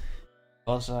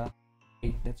 Because that's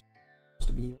supposed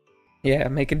to be. Yeah,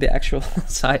 make it the actual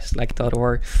size like Total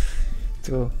War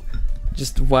to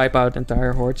just wipe out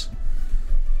entire hordes.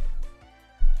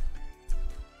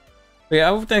 But yeah,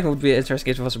 I would think it would be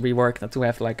interesting if it was a rework, not to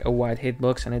have like a wide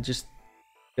hitbox and it just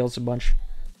kills a bunch.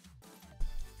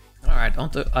 Alright, on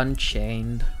to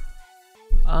Unchained.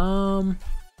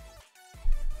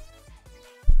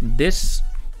 This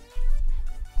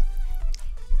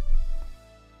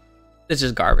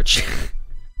is garbage.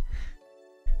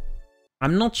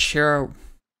 I'm not sure.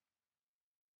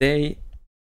 They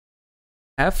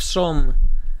have some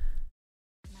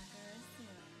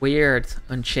weird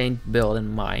Unchained build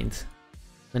in mind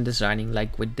when designing,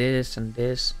 like with this and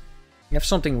this. You have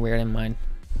something weird in mind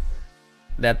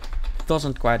that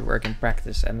doesn't quite work in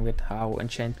practice and with how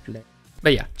Unchained play.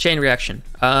 But yeah, chain reaction.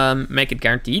 Make it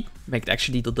guaranteed. Make it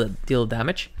actually deal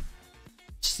damage.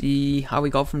 See how we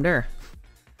go from there.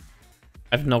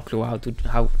 I have no clue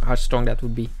how strong that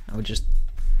would be. I would just,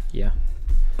 yeah.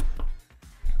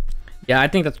 Yeah, I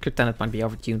think that Crypt Tenet might be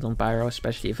overtuned on Pyro,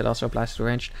 especially if it also applies to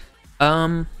ranged.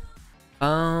 I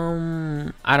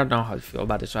don't know how to feel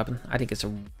about this weapon. I think it's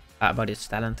about its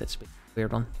talent. It's a bit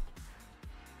weird one.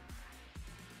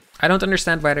 I don't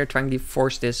understand why they're trying to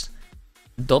force this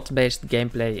dot-based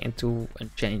gameplay into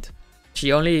Unchained.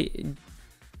 It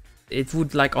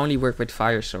would like only work with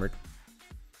Fire Sword.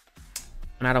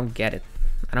 And I don't get it.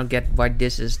 I don't get why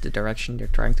this is the direction they're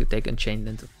trying to take Unchained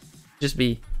into. Just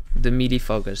be the melee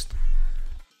focused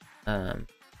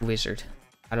wizard.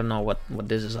 I don't know what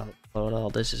this is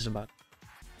all this is about.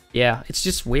 Yeah, it's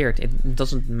just weird. It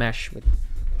doesn't mesh with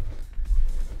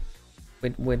I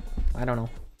don't know.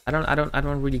 I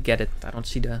don't really get it. I don't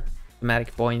see the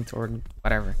thematic point or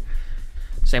whatever.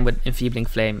 Same with Enfeebling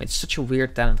Flame. It's such a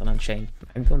weird talent on Unchained.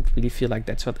 I don't really feel like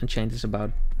that's what Unchained is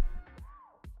about.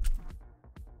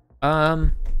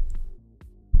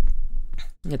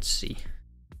 Let's see.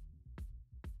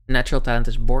 Natural talent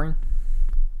is boring.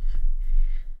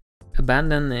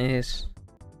 Abandon is...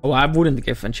 Oh, I wouldn't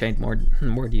give Unchained more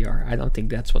DR. I don't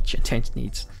think that's what Unchained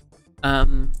needs.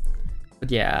 But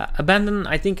yeah, Abandon,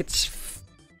 I think it's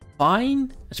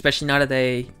fine. Especially now that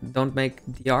they don't make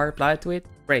DR applied to it.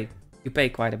 Great. You pay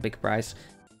quite a big price.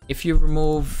 If you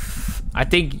remove... I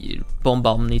think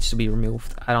Bomb needs to be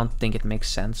removed. I don't think it makes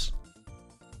sense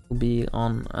to be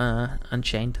on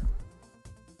Unchained.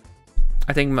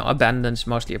 I think Abandon's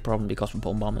mostly a problem because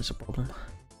Bomb is a problem.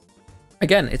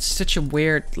 Again, it's such a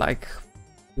weird, like...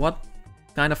 What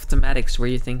kind of thematics were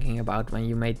you thinking about when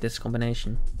you made this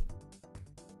combination?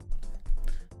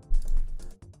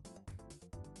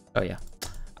 Oh yeah.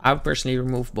 I would personally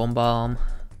remove Bomb.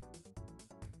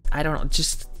 I don't know,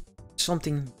 just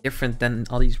something different than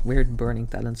all these weird burning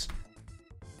talents.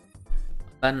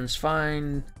 Abandon's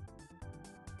fine.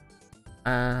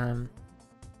 Buff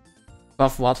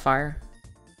Wildfire.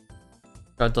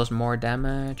 So it does more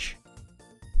damage.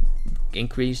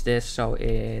 Increase this so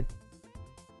it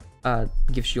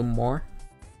gives you more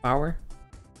power.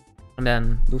 And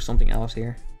then do something else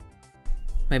here.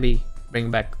 maybe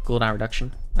bring back cooldown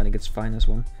reduction. I think it's fine as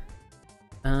well.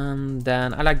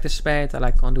 Then I like Dissipate, I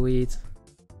like Conduit.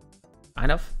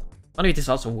 Kind of. Conduit is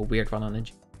also a weird one on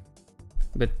Edge,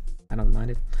 but I don't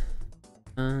mind it.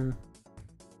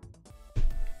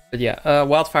 But yeah,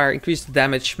 Wildfire, increase the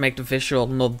damage, make the visual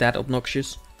not that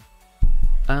obnoxious.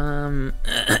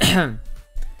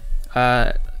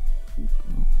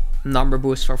 Number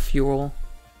boost for fuel.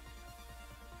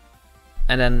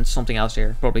 And then something else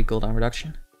here, probably cooldown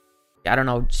reduction. Yeah, I don't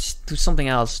know, just do something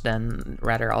else than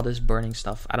rather all this burning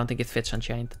stuff. I don't think it fits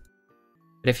Unchained.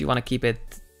 But if you want to keep it,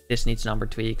 this needs number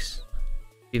tweaks.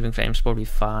 Weaving Fame's probably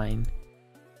fine.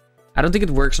 I don't think it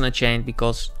works on Unchained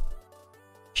because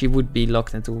she would be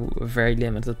locked into a very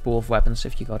limited pool of weapons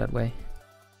if you go that way.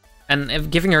 And if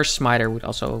giving her Smiter would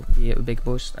also be a big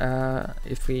boost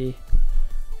if we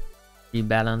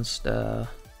rebalance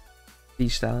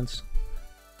these talents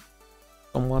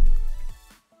somewhat.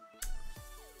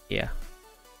 Yeah,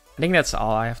 I think that's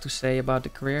all I have to say about the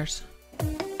careers.